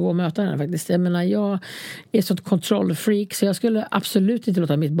man börja ut och gå och möta den faktiskt. Jag menar, jag är sånt kontrollfreak så jag skulle absolut inte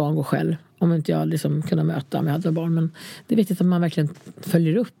låta mitt barn gå själv. Om inte jag liksom kunde möta om jag hade barn. Men det är viktigt att man verkligen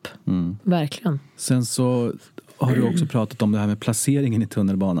följer upp. Verkligen. Sen så har du också pratat om det här med placeringen i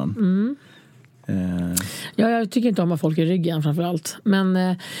tunnelbanan. Ja, jag tycker inte om att folk i ryggen framförallt.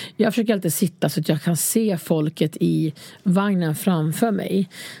 Men jag försöker alltid sitta så att jag kan se folket i vagnen framför mig.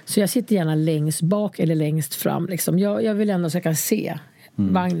 Så jag sitter gärna längst bak eller längst fram. Liksom. Jag vill ändå så jag kan se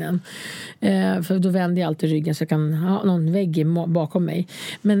vagnen. För då vänder jag alltid ryggen så jag kan ha någon vägg bakom mig.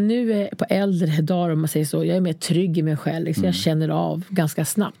 Men nu på äldre dagar, om man säger så, jag är mer trygg i mig själv. Liksom. Jag känner av ganska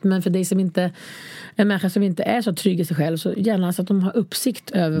snabbt. Men för dig som inte, en människa som inte är så trygg i sig själv, så gärna så att de har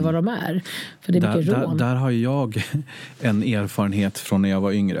uppsikt över vad de är. För det är mycket rån. Där har jag en erfarenhet från när jag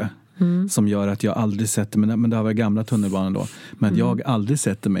var yngre. Som gör att jag aldrig sätter mig, men det har varit gamla tunnelbanan då. Men jag aldrig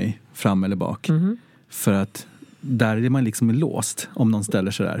sätter mig fram eller bak. För att där är man liksom låst om någon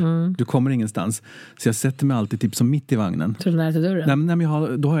ställer sig där. Du kommer ingenstans. Så jag sätter mig alltid typ som mitt i vagnen. Så nära till dörren? Nej,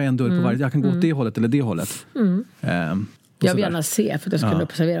 men då har jag en dörr på varje. Jag kan gå åt det hållet eller det hållet. Jag vill gärna se för att jag skulle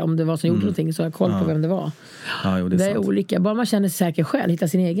observera om det var som gjorde någonting så jag har koll på vem det var. Ja, jo, det är olika. Bara man känner sig säker själv. Hitta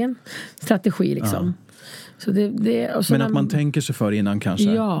sin egen strategi liksom. Så men att man tänker sig för innan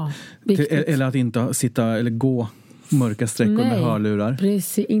kanske. Ja, viktigt. Eller att inte sitta eller gå mörka sträckor med hörlurar.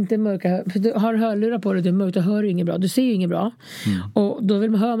 Precis, inte mörka. För du har hörlurar på dig, det är mörkt, då hör du inget bra. Du ser ju inget bra. Och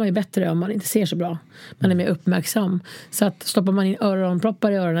då hör man ju bättre om man inte ser så bra. Man är mer uppmärksam. Så att stoppar man in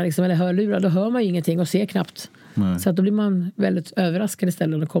öronproppar i öronen liksom, eller hörlurar, då hör man ju ingenting och ser knappt. Nej. Så att då blir man väldigt överraskad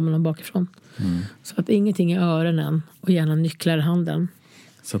istället om det kommer någon bakifrån. Så att ingenting i öronen och gärna nycklar i handen.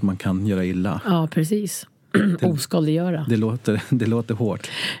 Så att man kan göra illa. Ja, precis. Oskadliggöra. Det låter hårt.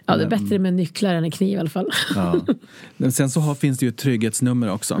 Ja, det är bättre med nycklar än en kniv i alla fall. Ja. Men sen så finns det ju ett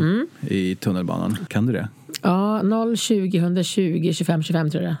trygghetsnummer också i tunnelbanan. Kan du det? Ja, 020 120 25 25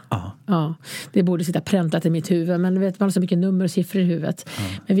 tror jag. Ja, det borde sitta präntat i mitt huvud. Men vet man har så mycket nummer och siffror i huvudet.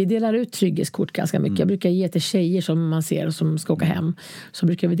 Men vi delar ut trygghetskort ganska mycket. Jag brukar ge till tjejer som man ser och som ska åka hem. Så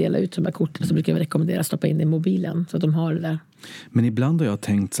brukar vi dela ut de här korten. Så brukar vi rekommendera att stoppa in det i mobilen. Så att de har det där. Men ibland har jag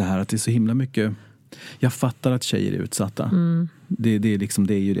tänkt så här att det är så himla mycket. Jag fattar att tjejer är utsatta. Det är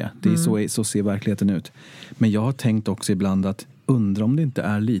ju det. Det är så ser verkligheten ut. Men jag har tänkt också ibland att undrar om det inte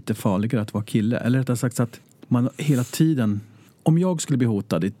är lite farligare att vara kille. Eller rättare sagt så att man hela tiden... Om jag skulle bli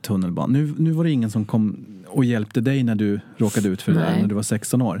hotad i tunnelbanan... Nu var det ingen som kom och hjälpte dig när du råkade ut för det där när du var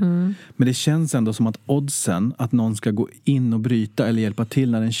 16 år. Men det känns ändå som att oddsen att någon ska gå in och bryta eller hjälpa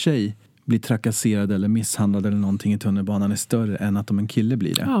till när en tjej blir trakasserad eller misshandlad eller någonting i tunnelbanan är större än att om en kille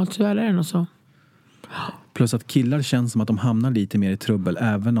blir det. Ja, tyvärr är det nog så. Plus att killar känns som att de hamnar lite mer i trubbel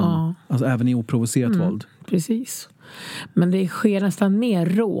även i oprovocerat våld. Precis. Men det sker nästan mer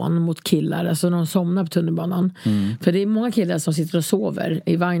rån mot killar, alltså när de somnar på tunnelbanan. För det är många killar som sitter och sover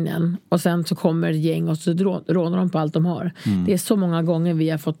i vagnen och sen så kommer ett gäng och så rånar de på allt de har. Det är så många gånger vi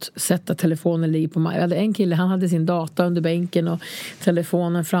har fått sätta telefonen ligga på mig. Jag hade en kille, han hade sin data under bänken och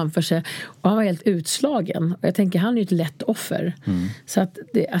telefonen framför sig och han var helt utslagen. Och jag tänker, han är ju ett lätt offer. Så att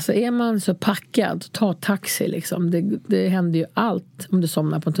alltså är man så packad, ta taxi liksom. Det händer ju allt om du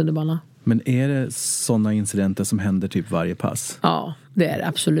somnar på en tunnelbana. Men är det sådana incidenter som händer typ varje pass? Ja, det är det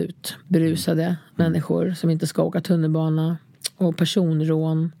absolut. Berusade människor som inte ska åka tunnelbana och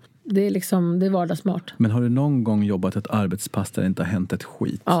personrån. Det är vardagsmart. Men har du någon gång jobbat ett arbetspass där det inte har hänt ett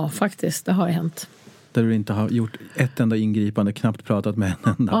skit? Ja, faktiskt. Det har hänt. Där du inte har gjort ett enda ingripande, knappt pratat med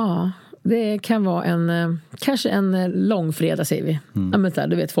en enda? Ja, det kan vara kanske en långfredag säger vi. Ja, men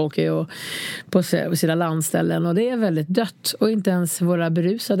du vet, folk är ju på sina landställen och det är väldigt dött. Och inte ens våra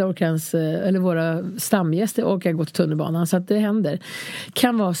berusade eller våra stamgäster orkar gå till tunnelbanan. Så att det händer.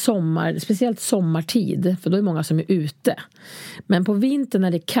 Kan vara speciellt sommartid. För då är många som är ute. Men på vintern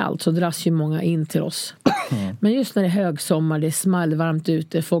när det är kallt så dras ju många in till oss. Men just när det är högsommar, det är smallvarmt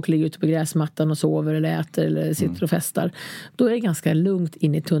ute, folk ligger ute på gräsmattan och sover eller äter eller sitter och festar. Då är det ganska lugnt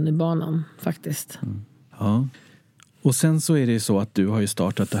in i tunnelbanan faktiskt. Ja. Och sen så är det ju så att du har ju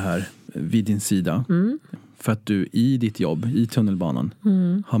startat det här vid din sida. För att du i ditt jobb i tunnelbanan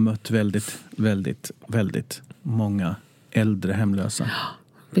har mött väldigt, väldigt, väldigt många äldre hemlösa.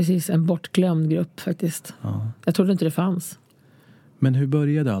 Precis, en bortglömd grupp faktiskt. Ja. Jag trodde inte det fanns. Men hur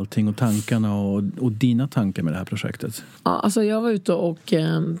började allting och tankarna och dina tankar med det här projektet? Ja, alltså jag var ute och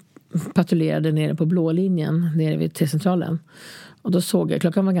patrullerade nere på blå linjen nere vid T-centralen. Och då såg jag,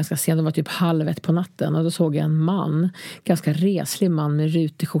 klockan var ganska sen, det var typ 1:30 på natten. Och då såg jag en man, ganska reslig man med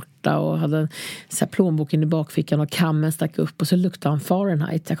rutig skjorta och hade så här plånboken i bakfickan och kammen stack upp. Och så luktade han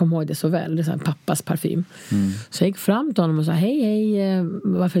Fahrenheit, jag kommer ihåg det så väl, det är så här pappas parfym. Så jag gick fram till honom och sa, hej,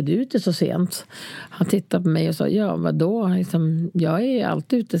 varför är du ute så sent? Han tittade på mig och sa, ja vadå? Jag är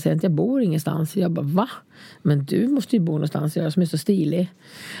alltid ute sent, jag bor ingenstans. Jag bara, va? Men du måste ju bo någonstans, jag som är så stilig.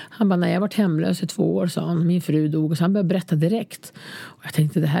 Han bara, nej jag har varit hemlös i 2 år, sa han. Min fru dog. Och så han började berätta direkt. Och jag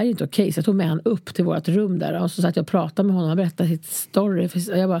tänkte, det här är inte okej. Så jag tog med han upp till vårt rum där. Och så satt jag och pratade med honom. Han berättade sitt story.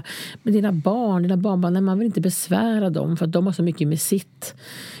 Och jag bara, men dina barn bara, nej man vill inte besvära dem. För att de har så mycket med sitt.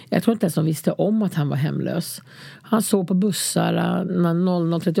 Jag tror inte ens de visste om att han var hemlös. Han såg på bussar. När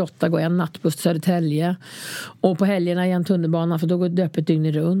 00:38 går jag nattbuss till Södertälje. Och på helgerna igen tunnelbanan. För då går det öppet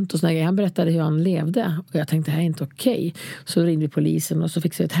dygnet runt. Och så han berättade hur han levde. Och jag tänkte, det här är inte okej. Så ringde vi polisen och så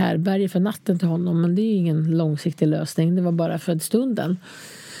fick vi ett härberge för natten till honom. Men det är ju ingen långsiktig lösning. Det var bara för stunden.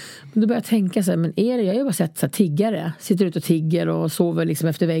 Men då började jag tänka så här, men jag har ju bara sett så här, tiggare. Sitter ute och tigger och sover liksom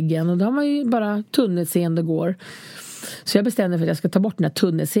efter väggen. Och då har man ju bara tunnelseende går. Så jag bestämde för att jag ska ta bort den här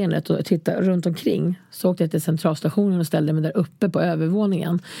tunnelseendet och titta runt omkring. Så åkte jag till centralstationen och ställde mig där uppe på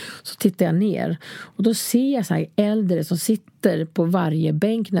övervåningen. Så tittade jag ner. Och då ser jag så här äldre som sitter på varje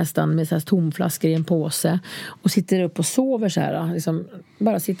bänk nästan med så här tomflaskor i en påse. Och sitter upp och sover så här. Liksom,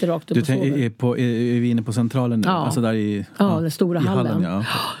 bara sitter rakt upp och sover. Är vi inne på centralen nu? Ja, alltså där i, den stora hallen. Ja.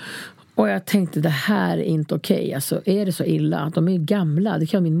 Och jag tänkte, det här är inte okej. Alltså, är det så illa? De är ju gamla. Det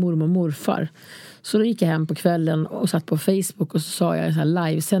kan vara min mormor och morfar. Så då gick jag hem på kvällen och satt på Facebook och så sa jag i en sån här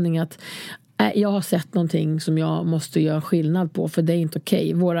livesändning att jag har sett någonting som jag måste göra skillnad på, för det är inte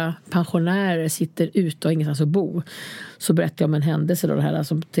okej. Våra pensionärer sitter ute och ingenstans att bo. Så berättade jag om en händelse då, det här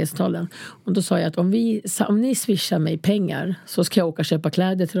alltså på T-centralen. Och då sa jag att om ni swishar mig pengar så ska jag åka och köpa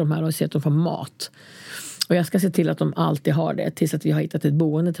kläder till de här och se att de får mat. Och jag ska se till att de alltid har det tills att vi har hittat ett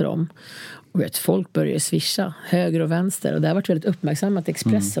boende till dem. Och folk börjar swisha höger och vänster. Och det har varit väldigt uppmärksammat i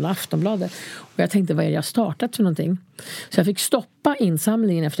Expressen och Aftonbladet. Och jag tänkte, vad är det jag startat för någonting? Så jag fick stoppa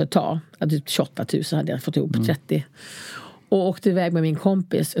insamlingen efter ett tag. 28 000 hade jag fått ihop, 30. Och åkte iväg med min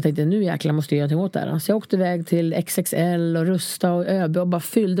kompis. Jag tänkte, nu jäklar måste jag göra något åt det här. Så jag åkte iväg till XXL och Rusta och ÖB och bara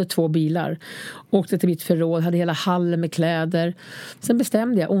fyllde 2 bilar. Åkte till mitt förråd, hade hela hallen med kläder. Sen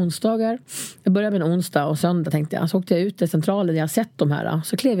bestämde jag onsdagar. Jag började med en onsdag och söndag tänkte jag. Så åkte jag ut till centralen där jag sett de här.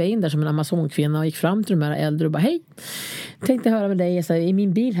 Så klev jag in där som en Amazonkvinna och gick fram till de här äldre och bara, hej. Tänkte höra med dig, så här, i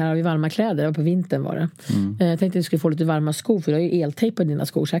min bil här har vi varma kläder, och på vintern var det. Jag tänkte att du skulle få lite varma skor, för du har ju eltejp på dina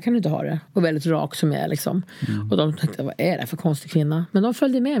skor, så här kan du inte ha det. Och väldigt rak som jag är liksom. Och de tänkte, vad är det för konstig kvinna? Men de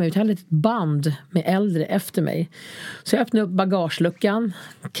följde med mig, vi hade ett band med äldre efter mig. Så jag öppnade upp bagageluckan,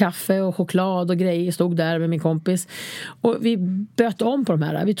 kaffe och choklad och grejer, stod där med min kompis. Och vi böt om på de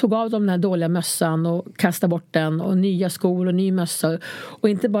här. Vi tog av dem den här dåliga mössan och kastade bort den, och nya skor och ny mössa. Och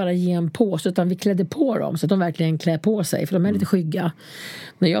inte bara ge en påse, utan vi klädde på dem så att de verkligen klär på sig, för de är lite skygga.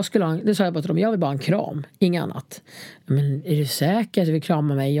 När jag skulle ha, det sa jag bara till dem, jag vill bara ha en kram, inget annat. Men är du säker att du vill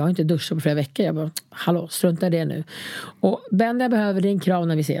krama mig? Jag har inte duschat på flera veckor. Jag bara, hallå, strunta i det nu. Och Ben, jag behöver din kram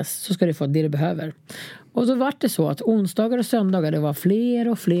när vi ses, så ska du få det du behöver. Och då var det så att onsdagar och söndagar, det var fler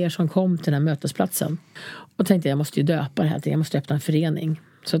och fler som kom till den här mötesplatsen. Och tänkte jag måste ju döpa det här, jag måste öppna en förening.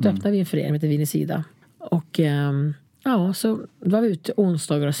 Så då öppnade vi en förening som heter Vinisida. Och ja, så var vi ute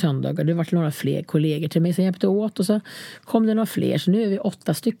onsdagar och söndagar. Det var några fler kollegor till mig som hjälpte åt. Och så kom det några fler. Så nu är vi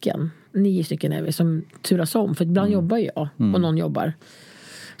 8 stycken. 9 stycken är vi som turas om. För ibland jobbar jag och någon jobbar.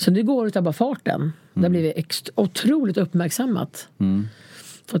 Så det går utav bara farten. Det har blivit otroligt uppmärksammat.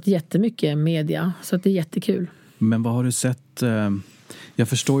 Fått jättemycket media. Så att det är jättekul. Men vad har du sett... Jag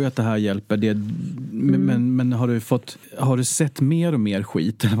förstår ju att det här hjälper det, men har du sett mer och mer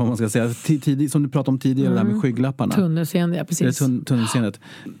skit, eller vad man ska säga, som du pratade om tidigare, där med skygglapparna? Tunnelseende, ja, precis. Tunnelseendet.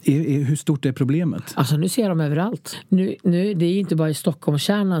 Hur stort är problemet? Alltså nu ser de överallt. Nu, det är ju inte bara i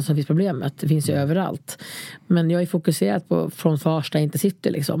Stockholmskärnan som finns problemet. Det finns ju överallt. Men jag är fokuserat på från Farsta inte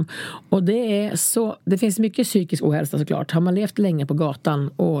city liksom. Och det finns mycket psykisk ohälsa såklart. Har man levt länge på gatan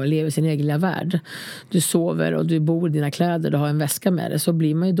och lever sin egen lilla värld, du sover och du bor i dina kläder, du har en väska med dig, så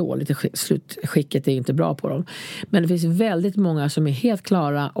blir man ju dåligt. Slutskicket är inte bra på dem. Men det finns väldigt många som är helt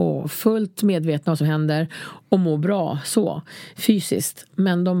klara och fullt medvetna om vad som händer och mår bra så fysiskt.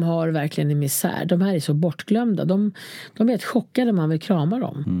 Men de har verkligen en misär. De här är så bortglömda. De är helt chockade när man vill krama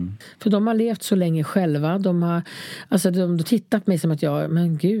dem. För de har levt så länge själva. De tittar på mig som att jag,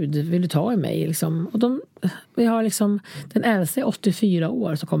 men gud, vill du ta i mig? Liksom. Och vi har liksom, den äldste är 84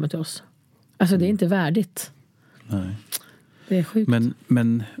 år som kommer till oss. Alltså det är inte värdigt. Nej. Det är sjukt.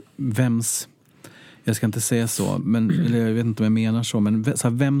 Men vems, jag ska inte säga så, eller jag vet inte om jag menar så, men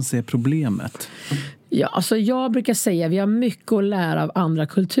vems är problemet? Ja, alltså jag brukar säga vi har mycket att lära av andra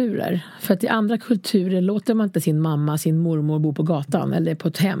kulturer. För att i andra kulturer låter man inte sin mamma, sin mormor bo på gatan eller på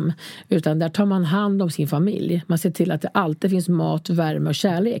ett hem. Utan där tar man hand om sin familj. Man ser till att det alltid finns mat, värme och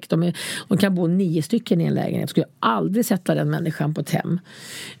kärlek. De kan bo 9 stycken i en lägenhet. Jag skulle aldrig sätta den människan på ett hem.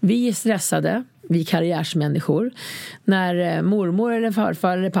 Vi är stressade. Vi karriärsmänniskor. När mormor eller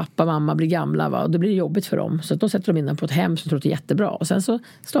farfar eller pappa, mamma blir gamla, då blir det jobbigt för dem. Så då sätter de in dem på ett hem som tror att det är jättebra. Och sen så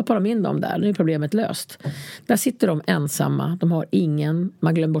stoppar de in dem där. Nu är problemet löst. Där sitter de ensamma. De har ingen.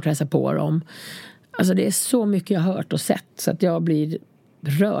 Man glömmer bort att hälsa på dem. Alltså det är så mycket jag har hört och sett. Så att jag blir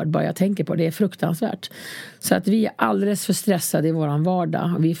rörd bara jag tänker på det. Det är fruktansvärt. Så att vi är alldeles för stressade i våran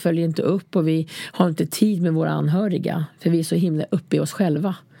vardag. Vi följer inte upp och vi har inte tid med våra anhöriga. För vi är så himla uppe i oss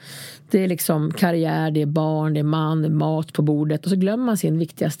själva. Det är liksom karriär, det är barn, det är man, det är mat på bordet. Och så glömmer man sin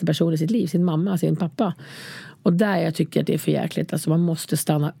viktigaste person i sitt liv, sin mamma, sin pappa. Och där jag tycker att det är för jäkligt. Alltså man måste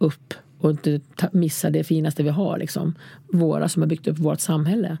stanna upp och inte missa det finaste vi har. Liksom. Våra som har byggt upp vårt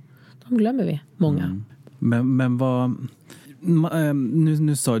samhälle. De glömmer vi, många. Men vad...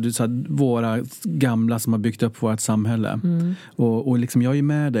 Nu sa du så att våra gamla som har byggt upp vårt samhälle. Och liksom jag är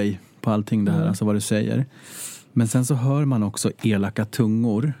med dig på allting det här, alltså vad du säger. Men sen så hör man också elaka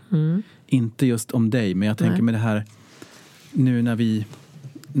tungor. Inte just om dig, men jag tänker med det här nu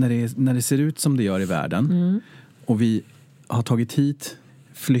när det ser ut som det gör i världen och vi har tagit hit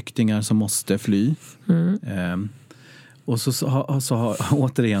flyktingar som måste fly. Och så har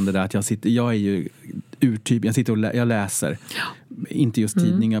återigen det där att jag är ju urtyp, jag sitter och jag läser inte just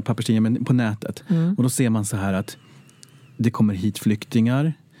tidningar, papperstidningar, men på nätet. Och då ser man så här att det kommer hit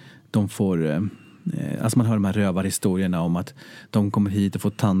flyktingar, de får alltså man hör de här rövarhistorierna om att de kommer hit och får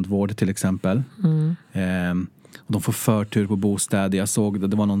tandvård till exempel. Och de får förtur på bostäder. Jag såg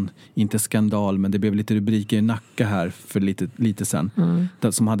det var någon, inte skandal, men det blev lite rubriker i Nacka här för lite sen.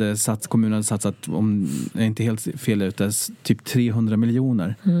 Som kommunen hade satsat, om jag inte helt fel ute, typ 300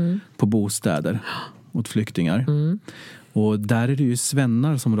 miljoner på bostäder åt flyktingar. Och där är det ju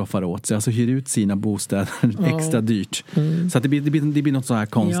svennar som roffar åt sig, alltså hyr ut sina bostäder extra dyrt. Så att det blir något så här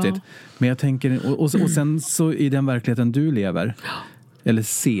konstigt. Men jag tänker, och sen så i den verkligheten du lever, eller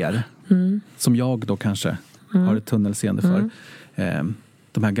ser, som jag då kanske har ett tunnelseende för,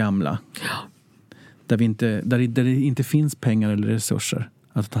 de här gamla. Där det inte finns pengar eller resurser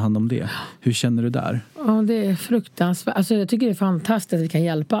Att ta hand om det. Hur känner du där? Ja, det är fruktansvärt. Alltså, jag tycker det är fantastiskt att vi kan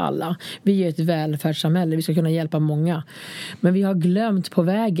hjälpa alla. Vi är ett välfärdssamhälle, vi ska kunna hjälpa många. Men vi har glömt på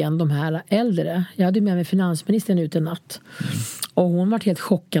vägen de här äldre. Jag hade med mig finansministern ut en natt. Och hon var helt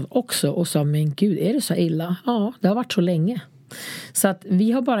chockad också och sa, men gud, är det så illa? Ja, det har varit så länge. Så att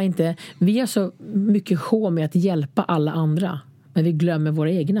vi har så mycket sjå med att hjälpa alla andra. Men vi glömmer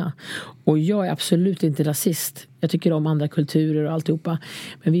våra egna. Och jag är absolut inte rasist. Jag tycker om andra kulturer och alltihopa.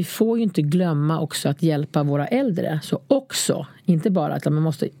 Men vi får ju inte glömma också att hjälpa våra äldre. Så också, inte bara att man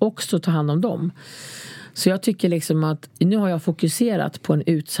måste också ta hand om dem. Så jag tycker liksom att nu har jag fokuserat på en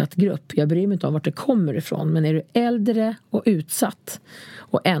utsatt grupp. Jag bryr mig inte om vart det kommer ifrån. Men är du äldre och utsatt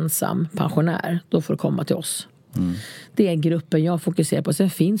och ensam pensionär, då får du komma till oss. Det är gruppen jag fokuserar på. Sen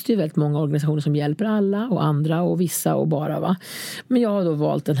finns det ju väldigt många organisationer som hjälper alla och andra och vissa och bara, va. Men jag har då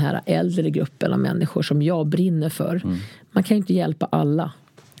valt den här äldre gruppen av människor som jag brinner för. Man kan ju inte hjälpa alla.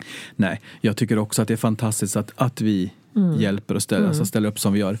 Nej, jag tycker också att det är fantastiskt att vi hjälper och ställer upp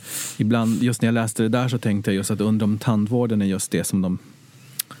som vi gör. Ibland, just när jag läste det där, så tänkte jag just att undra om tandvården är just det som de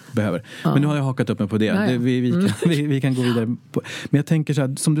behöver. Ja. Men nu har jag hakat upp mig på det. Ja. Vi kan gå vidare på. Men jag tänker så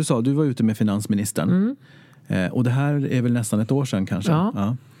här, som du sa, du var ute med finansministern. Och det här är väl nästan ett år sedan kanske.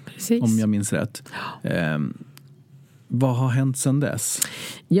 Ja, precis. Om jag minns rätt. Vad har hänt sedan dess?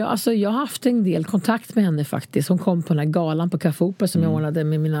 Ja, alltså jag har haft en del kontakt med henne faktiskt. Hon kom på den här galan på Café Opera som jag ordnade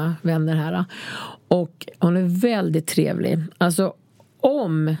med mina vänner här. Och hon är väldigt trevlig. Alltså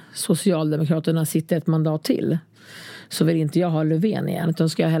om Socialdemokraterna sitter ett mandat till, så vill inte jag ha Löfven igen, utan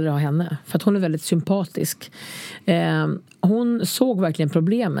ska jag hellre ha henne. För att hon är väldigt sympatisk. Hon såg verkligen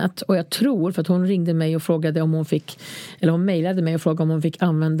problemet. Och jag tror, för att hon ringde mig och frågade om hon fick, eller hon mejlade mig och frågade om hon fick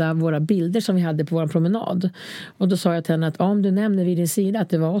använda våra bilder som vi hade på vår promenad. Och då sa jag till henne att om du nämner vid din sida att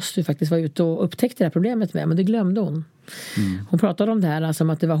det var oss du faktiskt var ute och upptäckte det här problemet med. Men det glömde hon. Hon pratade om det här som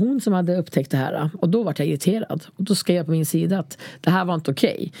att det var hon som hade upptäckt det här. Och då var jag irriterad. Och då skrev jag på min sida att det här var inte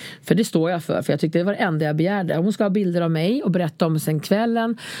okej. För det står jag för jag tyckte det var det enda jag begärde. Om hon ska ha bilder av mig och berätta om sen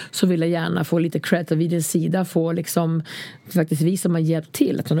kvällen, så vill jag gärna få lite credit vid din sida. Få liksom faktiskt visa att man hjälpt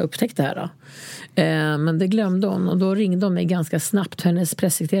till att hon har upptäckt det här. Men det glömde hon. Och då ringde hon mig ganska snabbt. Hennes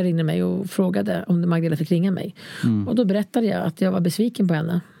pressekreterare ringde mig och frågade om Magdalena fick ringa mig. Och då berättade jag att jag var besviken på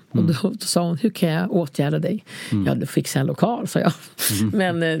henne. Och då sa hon, hur kan jag åtgärda dig? Ja, du fixa en lokal, sa jag.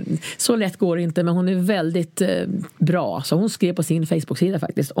 Men så lätt går det inte. Men hon är väldigt bra. Så hon skrev på sin Facebook-sida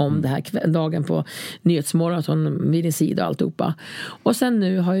faktiskt om det här dagen på Nyhetsmorgon vid din sida och alltihopa. Och sen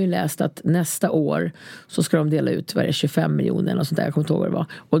nu har jag ju läst att nästa år så ska de dela ut 25 miljoner och sånt där, jag kommer inte ihåg vad det var.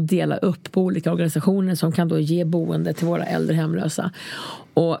 Och dela upp på olika organisationer som kan då ge boende till våra äldre hemlösa.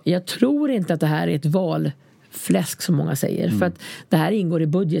 Och jag tror inte att det här är ett valfläsk som många säger. För att det här ingår i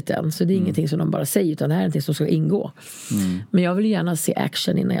budgeten. Så det är ingenting som de bara säger, utan det här är någonting som ska ingå. Men jag vill gärna se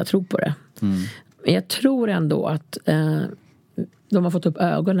action innan jag tror på det. Men jag tror ändå att de har fått upp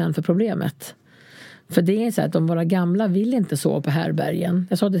ögonen för problemet. För det är så att de våra gamla vill inte sova på härbergen.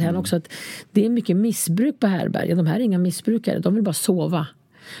 Jag sa det här också, att det är mycket missbruk på härbergen. De här är inga missbrukare, de vill bara sova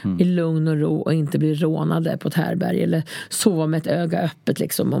i lugn och ro och inte bli rånade på ett härberg eller sova med ett öga öppet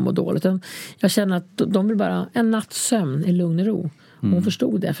liksom och må dåligt. Jag känner att de vill bara en nattsömn i lugn och ro. Hon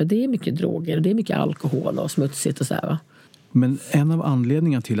förstod det, för det är mycket droger och det är mycket alkohol och smutsigt och så här, va. Men en av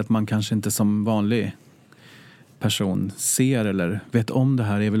anledningarna till att man kanske inte som vanlig person ser eller vet om det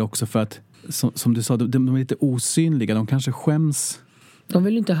här är väl också för att, som du sa, de är lite osynliga. De kanske skäms. De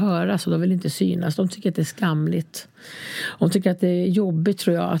vill inte höras och de vill inte synas. De tycker att det är skamligt. De tycker att det är jobbigt,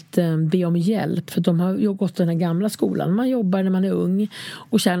 tror jag, att be om hjälp. För de har gått den här gamla skolan. Man jobbar när man är ung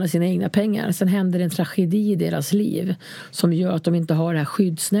och tjänar sina egna pengar. Sen händer en tragedi i deras liv som gör att de inte har det här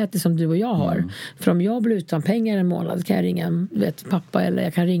skyddsnätet som du och jag har. För om jag blir utan pengar en månad kan jag ringa pappa, eller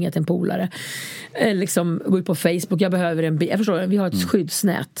jag kan ringa till en polare. Liksom gå ut på Facebook. Jag behöver en bil. Jag förstår, vi har ett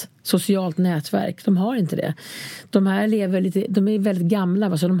skyddsnät. Socialt nätverk. De har inte det. De här de är väldigt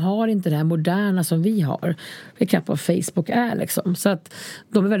gamla, så de har inte det här moderna som vi har. Det är knappt vad Facebook är liksom. Så att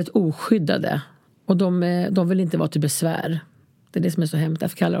de är väldigt oskyddade. Och de vill inte vara till besvär. Det är det som är så hemskt.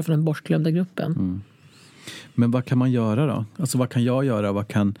 Därför kallar jag för den bortglömda gruppen. Men vad kan man göra då? Alltså vad kan jag göra? Vad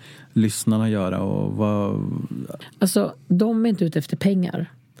kan lyssnarna göra? Och Alltså de är inte ute efter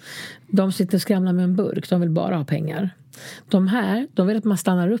pengar. De sitter och skramlar med en burk. De vill bara ha pengar. De vill att man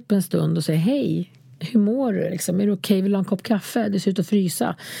stannar upp en stund och säger hej, hur mår du? Liksom, är det okej? Vill du ha en kopp kaffe? Du ser ut att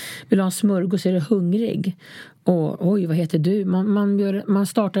frysa. Vill du ha en smörgås? Är du hungrig? Och oj, vad heter du? Man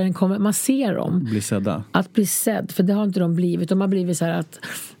startar man ser dem. Bli sedda. Att bli sedd, för det har inte de blivit. De har blivit så här att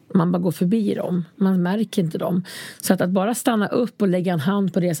man bara går förbi dem. Man märker inte dem. Så att bara stanna upp och lägga en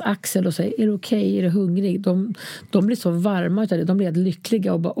hand på deras axel och säga, är du okej? Är du hungrig? De blir så varma utav det. De blir helt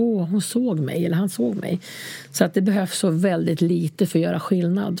lyckliga och bara, hon såg mig eller han såg mig. Så att det behövs så väldigt lite för att göra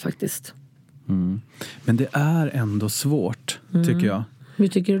skillnad faktiskt. Men det är ändå svårt, tycker jag. Hur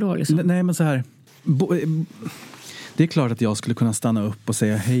tycker du då? Liksom? Nej, men så här... Det är klart att jag skulle kunna stanna upp och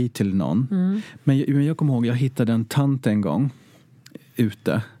säga hej till någon. Men jag kommer ihåg, jag hittade en tant en gång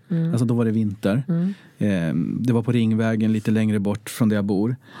ute. Alltså då var det vinter. Det var på Ringvägen lite längre bort från där jag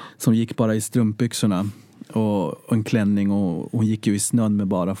bor. Som gick bara i strumpbyxorna och en klänning. Och hon gick ju i snön med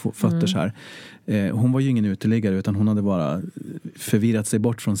bara fötter så här. Hon var ju ingen uteliggare, utan hon hade bara förvirrat sig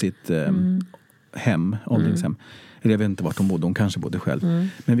bort från sitt hem, åldringshem. Eller jag vet inte vart hon bodde, hon kanske bodde själv.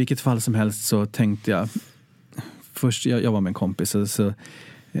 Men i vilket fall som helst så tänkte jag... Först, jag var med en kompis så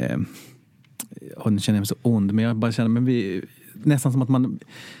hon kände mig så ond, men jag bara kände, men nästan som att man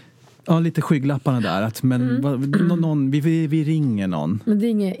lite skygglapparna där att vi ringer någon. Men det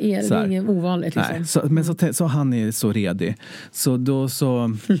är inget ovanligt liksom. Nej, så han är så redig. Så då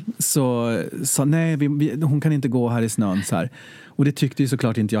så nej, hon kan inte gå här i snön så här. Och det tyckte ju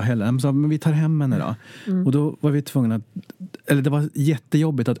såklart inte jag heller. Men vi tar hem henne då. Och då var vi tvungna att... Eller det var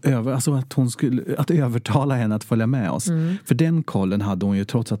jättejobbigt att övertala henne att följa med oss. För den kollen hade hon ju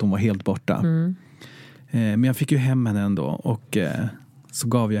trots att hon var helt borta. Men jag fick ju hem henne ändå. Och så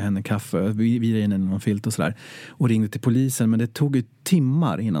gav jag henne kaffe. Vi virade in någon filt och sådär. Och ringde till polisen. Men det tog ju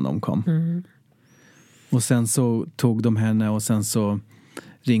timmar innan de kom. Och sen så tog de henne. Och sen så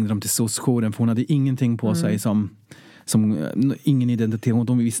ringde de till SOS-jouren. För hon hade ingenting på sig som ingen identitet,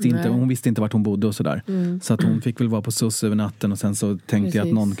 hon visste inte vart hon bodde och sådär. Så att hon fick väl vara på SOS över natten och sen så tänkte jag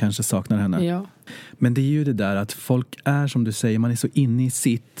att någon kanske saknar henne. Ja. Men det är ju det där att folk är, som du säger, man är så inne i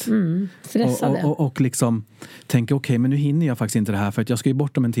sitt. Stressade. Och liksom tänker, okej, men nu hinner jag faktiskt inte det här för att jag ska ju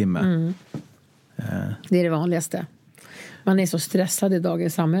bort om en timme. Det är det vanligaste. Man är så stressad i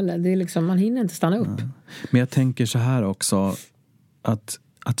dagens samhälle. Det är liksom, man hinner inte stanna upp. Men jag tänker så här också,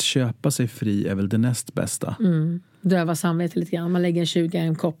 att köpa sig fri är väl det näst bästa. Döva samvetet lite grann. Man lägger en 20 i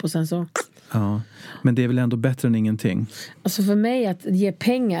en kopp och sen så... Ja, men det är väl ändå bättre än ingenting? Alltså för mig att ge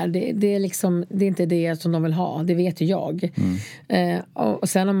pengar, det är liksom, det är inte det som de vill ha. Det vet ju jag. Och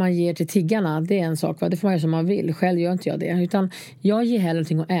sen om man ger till tiggarna, det är en sak. Det får man göra som man vill. Själv gör inte jag det. Utan jag ger hellre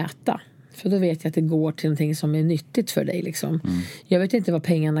någonting att äta. För då vet jag att det går till någonting som är nyttigt för dig liksom. Jag vet inte vad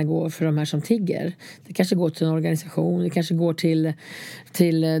pengarna går för de här som tigger. Det kanske går till en organisation. Det kanske går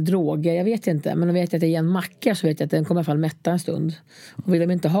till droger. Jag vet inte. Men om jag vet att det är en macka så vet jag att den kommer i alla fall mätta en stund. Och vill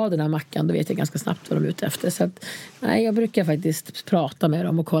de inte ha den här mackan, då vet jag ganska snabbt vad de är ute efter. Så att, nej, jag brukar faktiskt prata med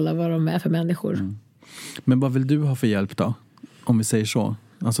dem och kolla vad de är för människor. Men vad vill du ha för hjälp då? Om vi säger så.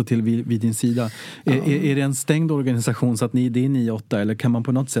 Alltså till vid din sida. Är det en stängd organisation så att det är 9-8 eller kan man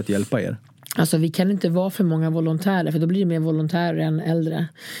på något sätt hjälpa er? Alltså vi kan inte vara för många volontärer, för då blir det mer volontärer än äldre.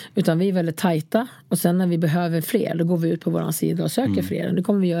 Utan vi är väldigt tajta, och sen när vi behöver fler, då går vi ut på vår sida och söker fler. Det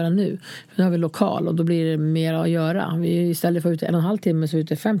kommer vi göra nu. För nu har vi lokal och då blir det mer att göra. Vi istället för ute 1,5 timme så är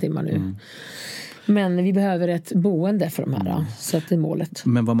ute 5 timmar nu. Men vi behöver ett boende för de här, så att det är målet.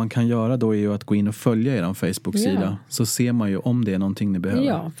 Men vad man kan göra då är ju att gå in och följa er Facebook-sida. Ja. Så ser man ju om det är någonting ni behöver.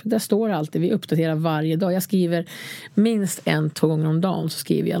 Ja, för där står alltid, vi uppdaterar varje dag. Jag skriver minst 1-2 gånger om dagen, så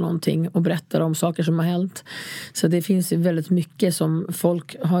skriver jag någonting och berättar om saker som har hänt. Så det finns väldigt mycket som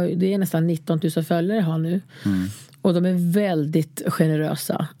folk har, det är nästan 19 000 följare har nu. Och de är väldigt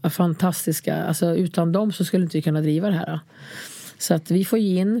generösa, fantastiska. Alltså utan dem så skulle inte vi kunna driva det här. Så att vi får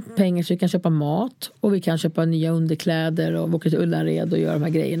in pengar så vi kan köpa mat och vi kan köpa nya underkläder och åka till Ullared och göra de här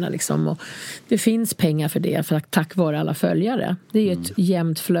grejerna liksom. Och det finns pengar för det, för att tack vare alla följare. Det är ju ett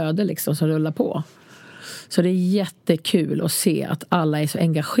jämnt flöde liksom som rullar på. Så det är jättekul att se att alla är så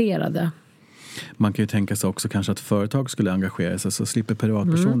engagerade. Man kan ju tänka sig också kanske att företag skulle engagera sig, så slipper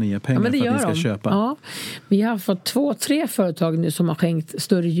privatpersoner ge pengar för att ni ska köpa. Ja. Vi har fått 2-3 företag nu som har skänkt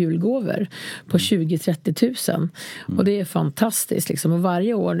större julgåvor på 20-30 000. Och det är fantastiskt liksom. Och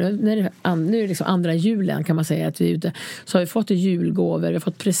varje år, nu är det liksom andra julen kan man säga att vi är ute, så har vi fått julgåvor, vi har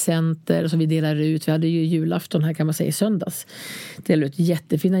fått presenter som vi delar ut. Vi hade ju julafton här kan man säga i söndags. Delade ut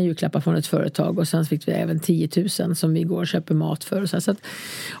jättefina julklappar från ett företag, och sen fick vi även 10 000 som vi går och köper mat för.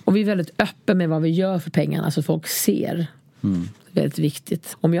 Och vi är väldigt öppna med vad vi gör för pengarna, så folk ser. Det är väldigt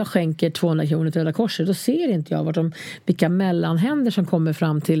viktigt. Om jag skänker 200 kronor till Röda Korset, då ser inte jag vilka mellanhänder som kommer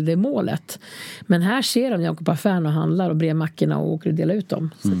fram till det målet. Men här ser de när jag går på affären och handlar och brer mackorna och åker och delar ut dem.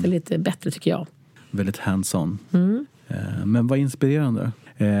 Så det är lite bättre tycker jag. Väldigt hands-on. Men vad inspirerande.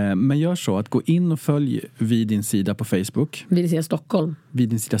 Men gör så att gå in och följ vid din sida på Facebook. Vid din sida Stockholm. Vid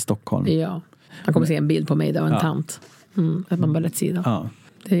din sida Stockholm. Ja. Man kommer se en bild på mig där och en tant. Att man bara rätt sida. Ja.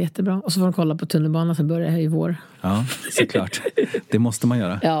 Det är jättebra. Och så får de kolla på tunnelbanan som börjar här i vår. Ja, såklart. Det måste man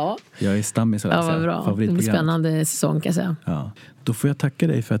göra. Ja. Jag är stammis. Ja, vad bra. Det blir spännande säsong kan jag säga. Ja. Då får jag tacka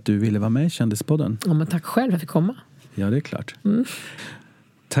dig för att du ville vara med i Kändispodden. Ja, men tack själv för att jag fick komma. Ja, det är klart.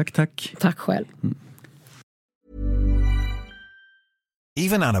 Tack. Tack själv.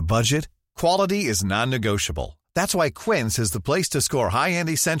 Even on a budget, quality is non-negotiable. That's why Quince is the place to score high-end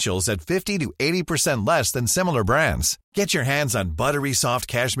essentials at 50 to 80% less than similar brands. Get your hands on buttery soft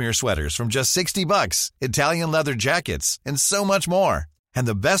cashmere sweaters from just $60, Italian leather jackets, and so much more. And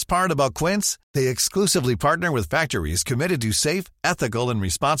the best part about Quince, they exclusively partner with factories committed to safe, ethical, and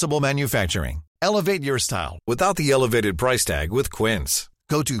responsible manufacturing. Elevate your style without the elevated price tag with Quince.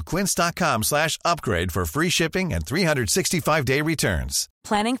 Go to quince.com/upgrade for free shipping and 365-day returns.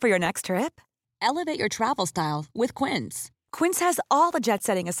 Planning for your next trip? Elevate your travel style with Quince. Quince has all the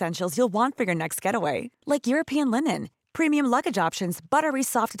jet-setting essentials you'll want for your next getaway, like European linen, premium luggage options, buttery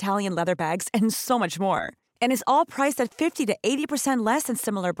soft Italian leather bags, and so much more. And is all priced at 50 to 80% less than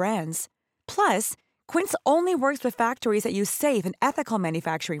similar brands. Plus, Quince only works with factories that use safe and ethical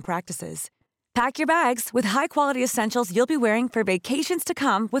manufacturing practices. Pack your bags with high-quality essentials you'll be wearing for vacations to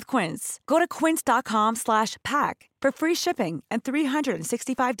come with Quince. Go to quince.com/pack for free shipping and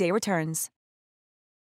 365-day returns.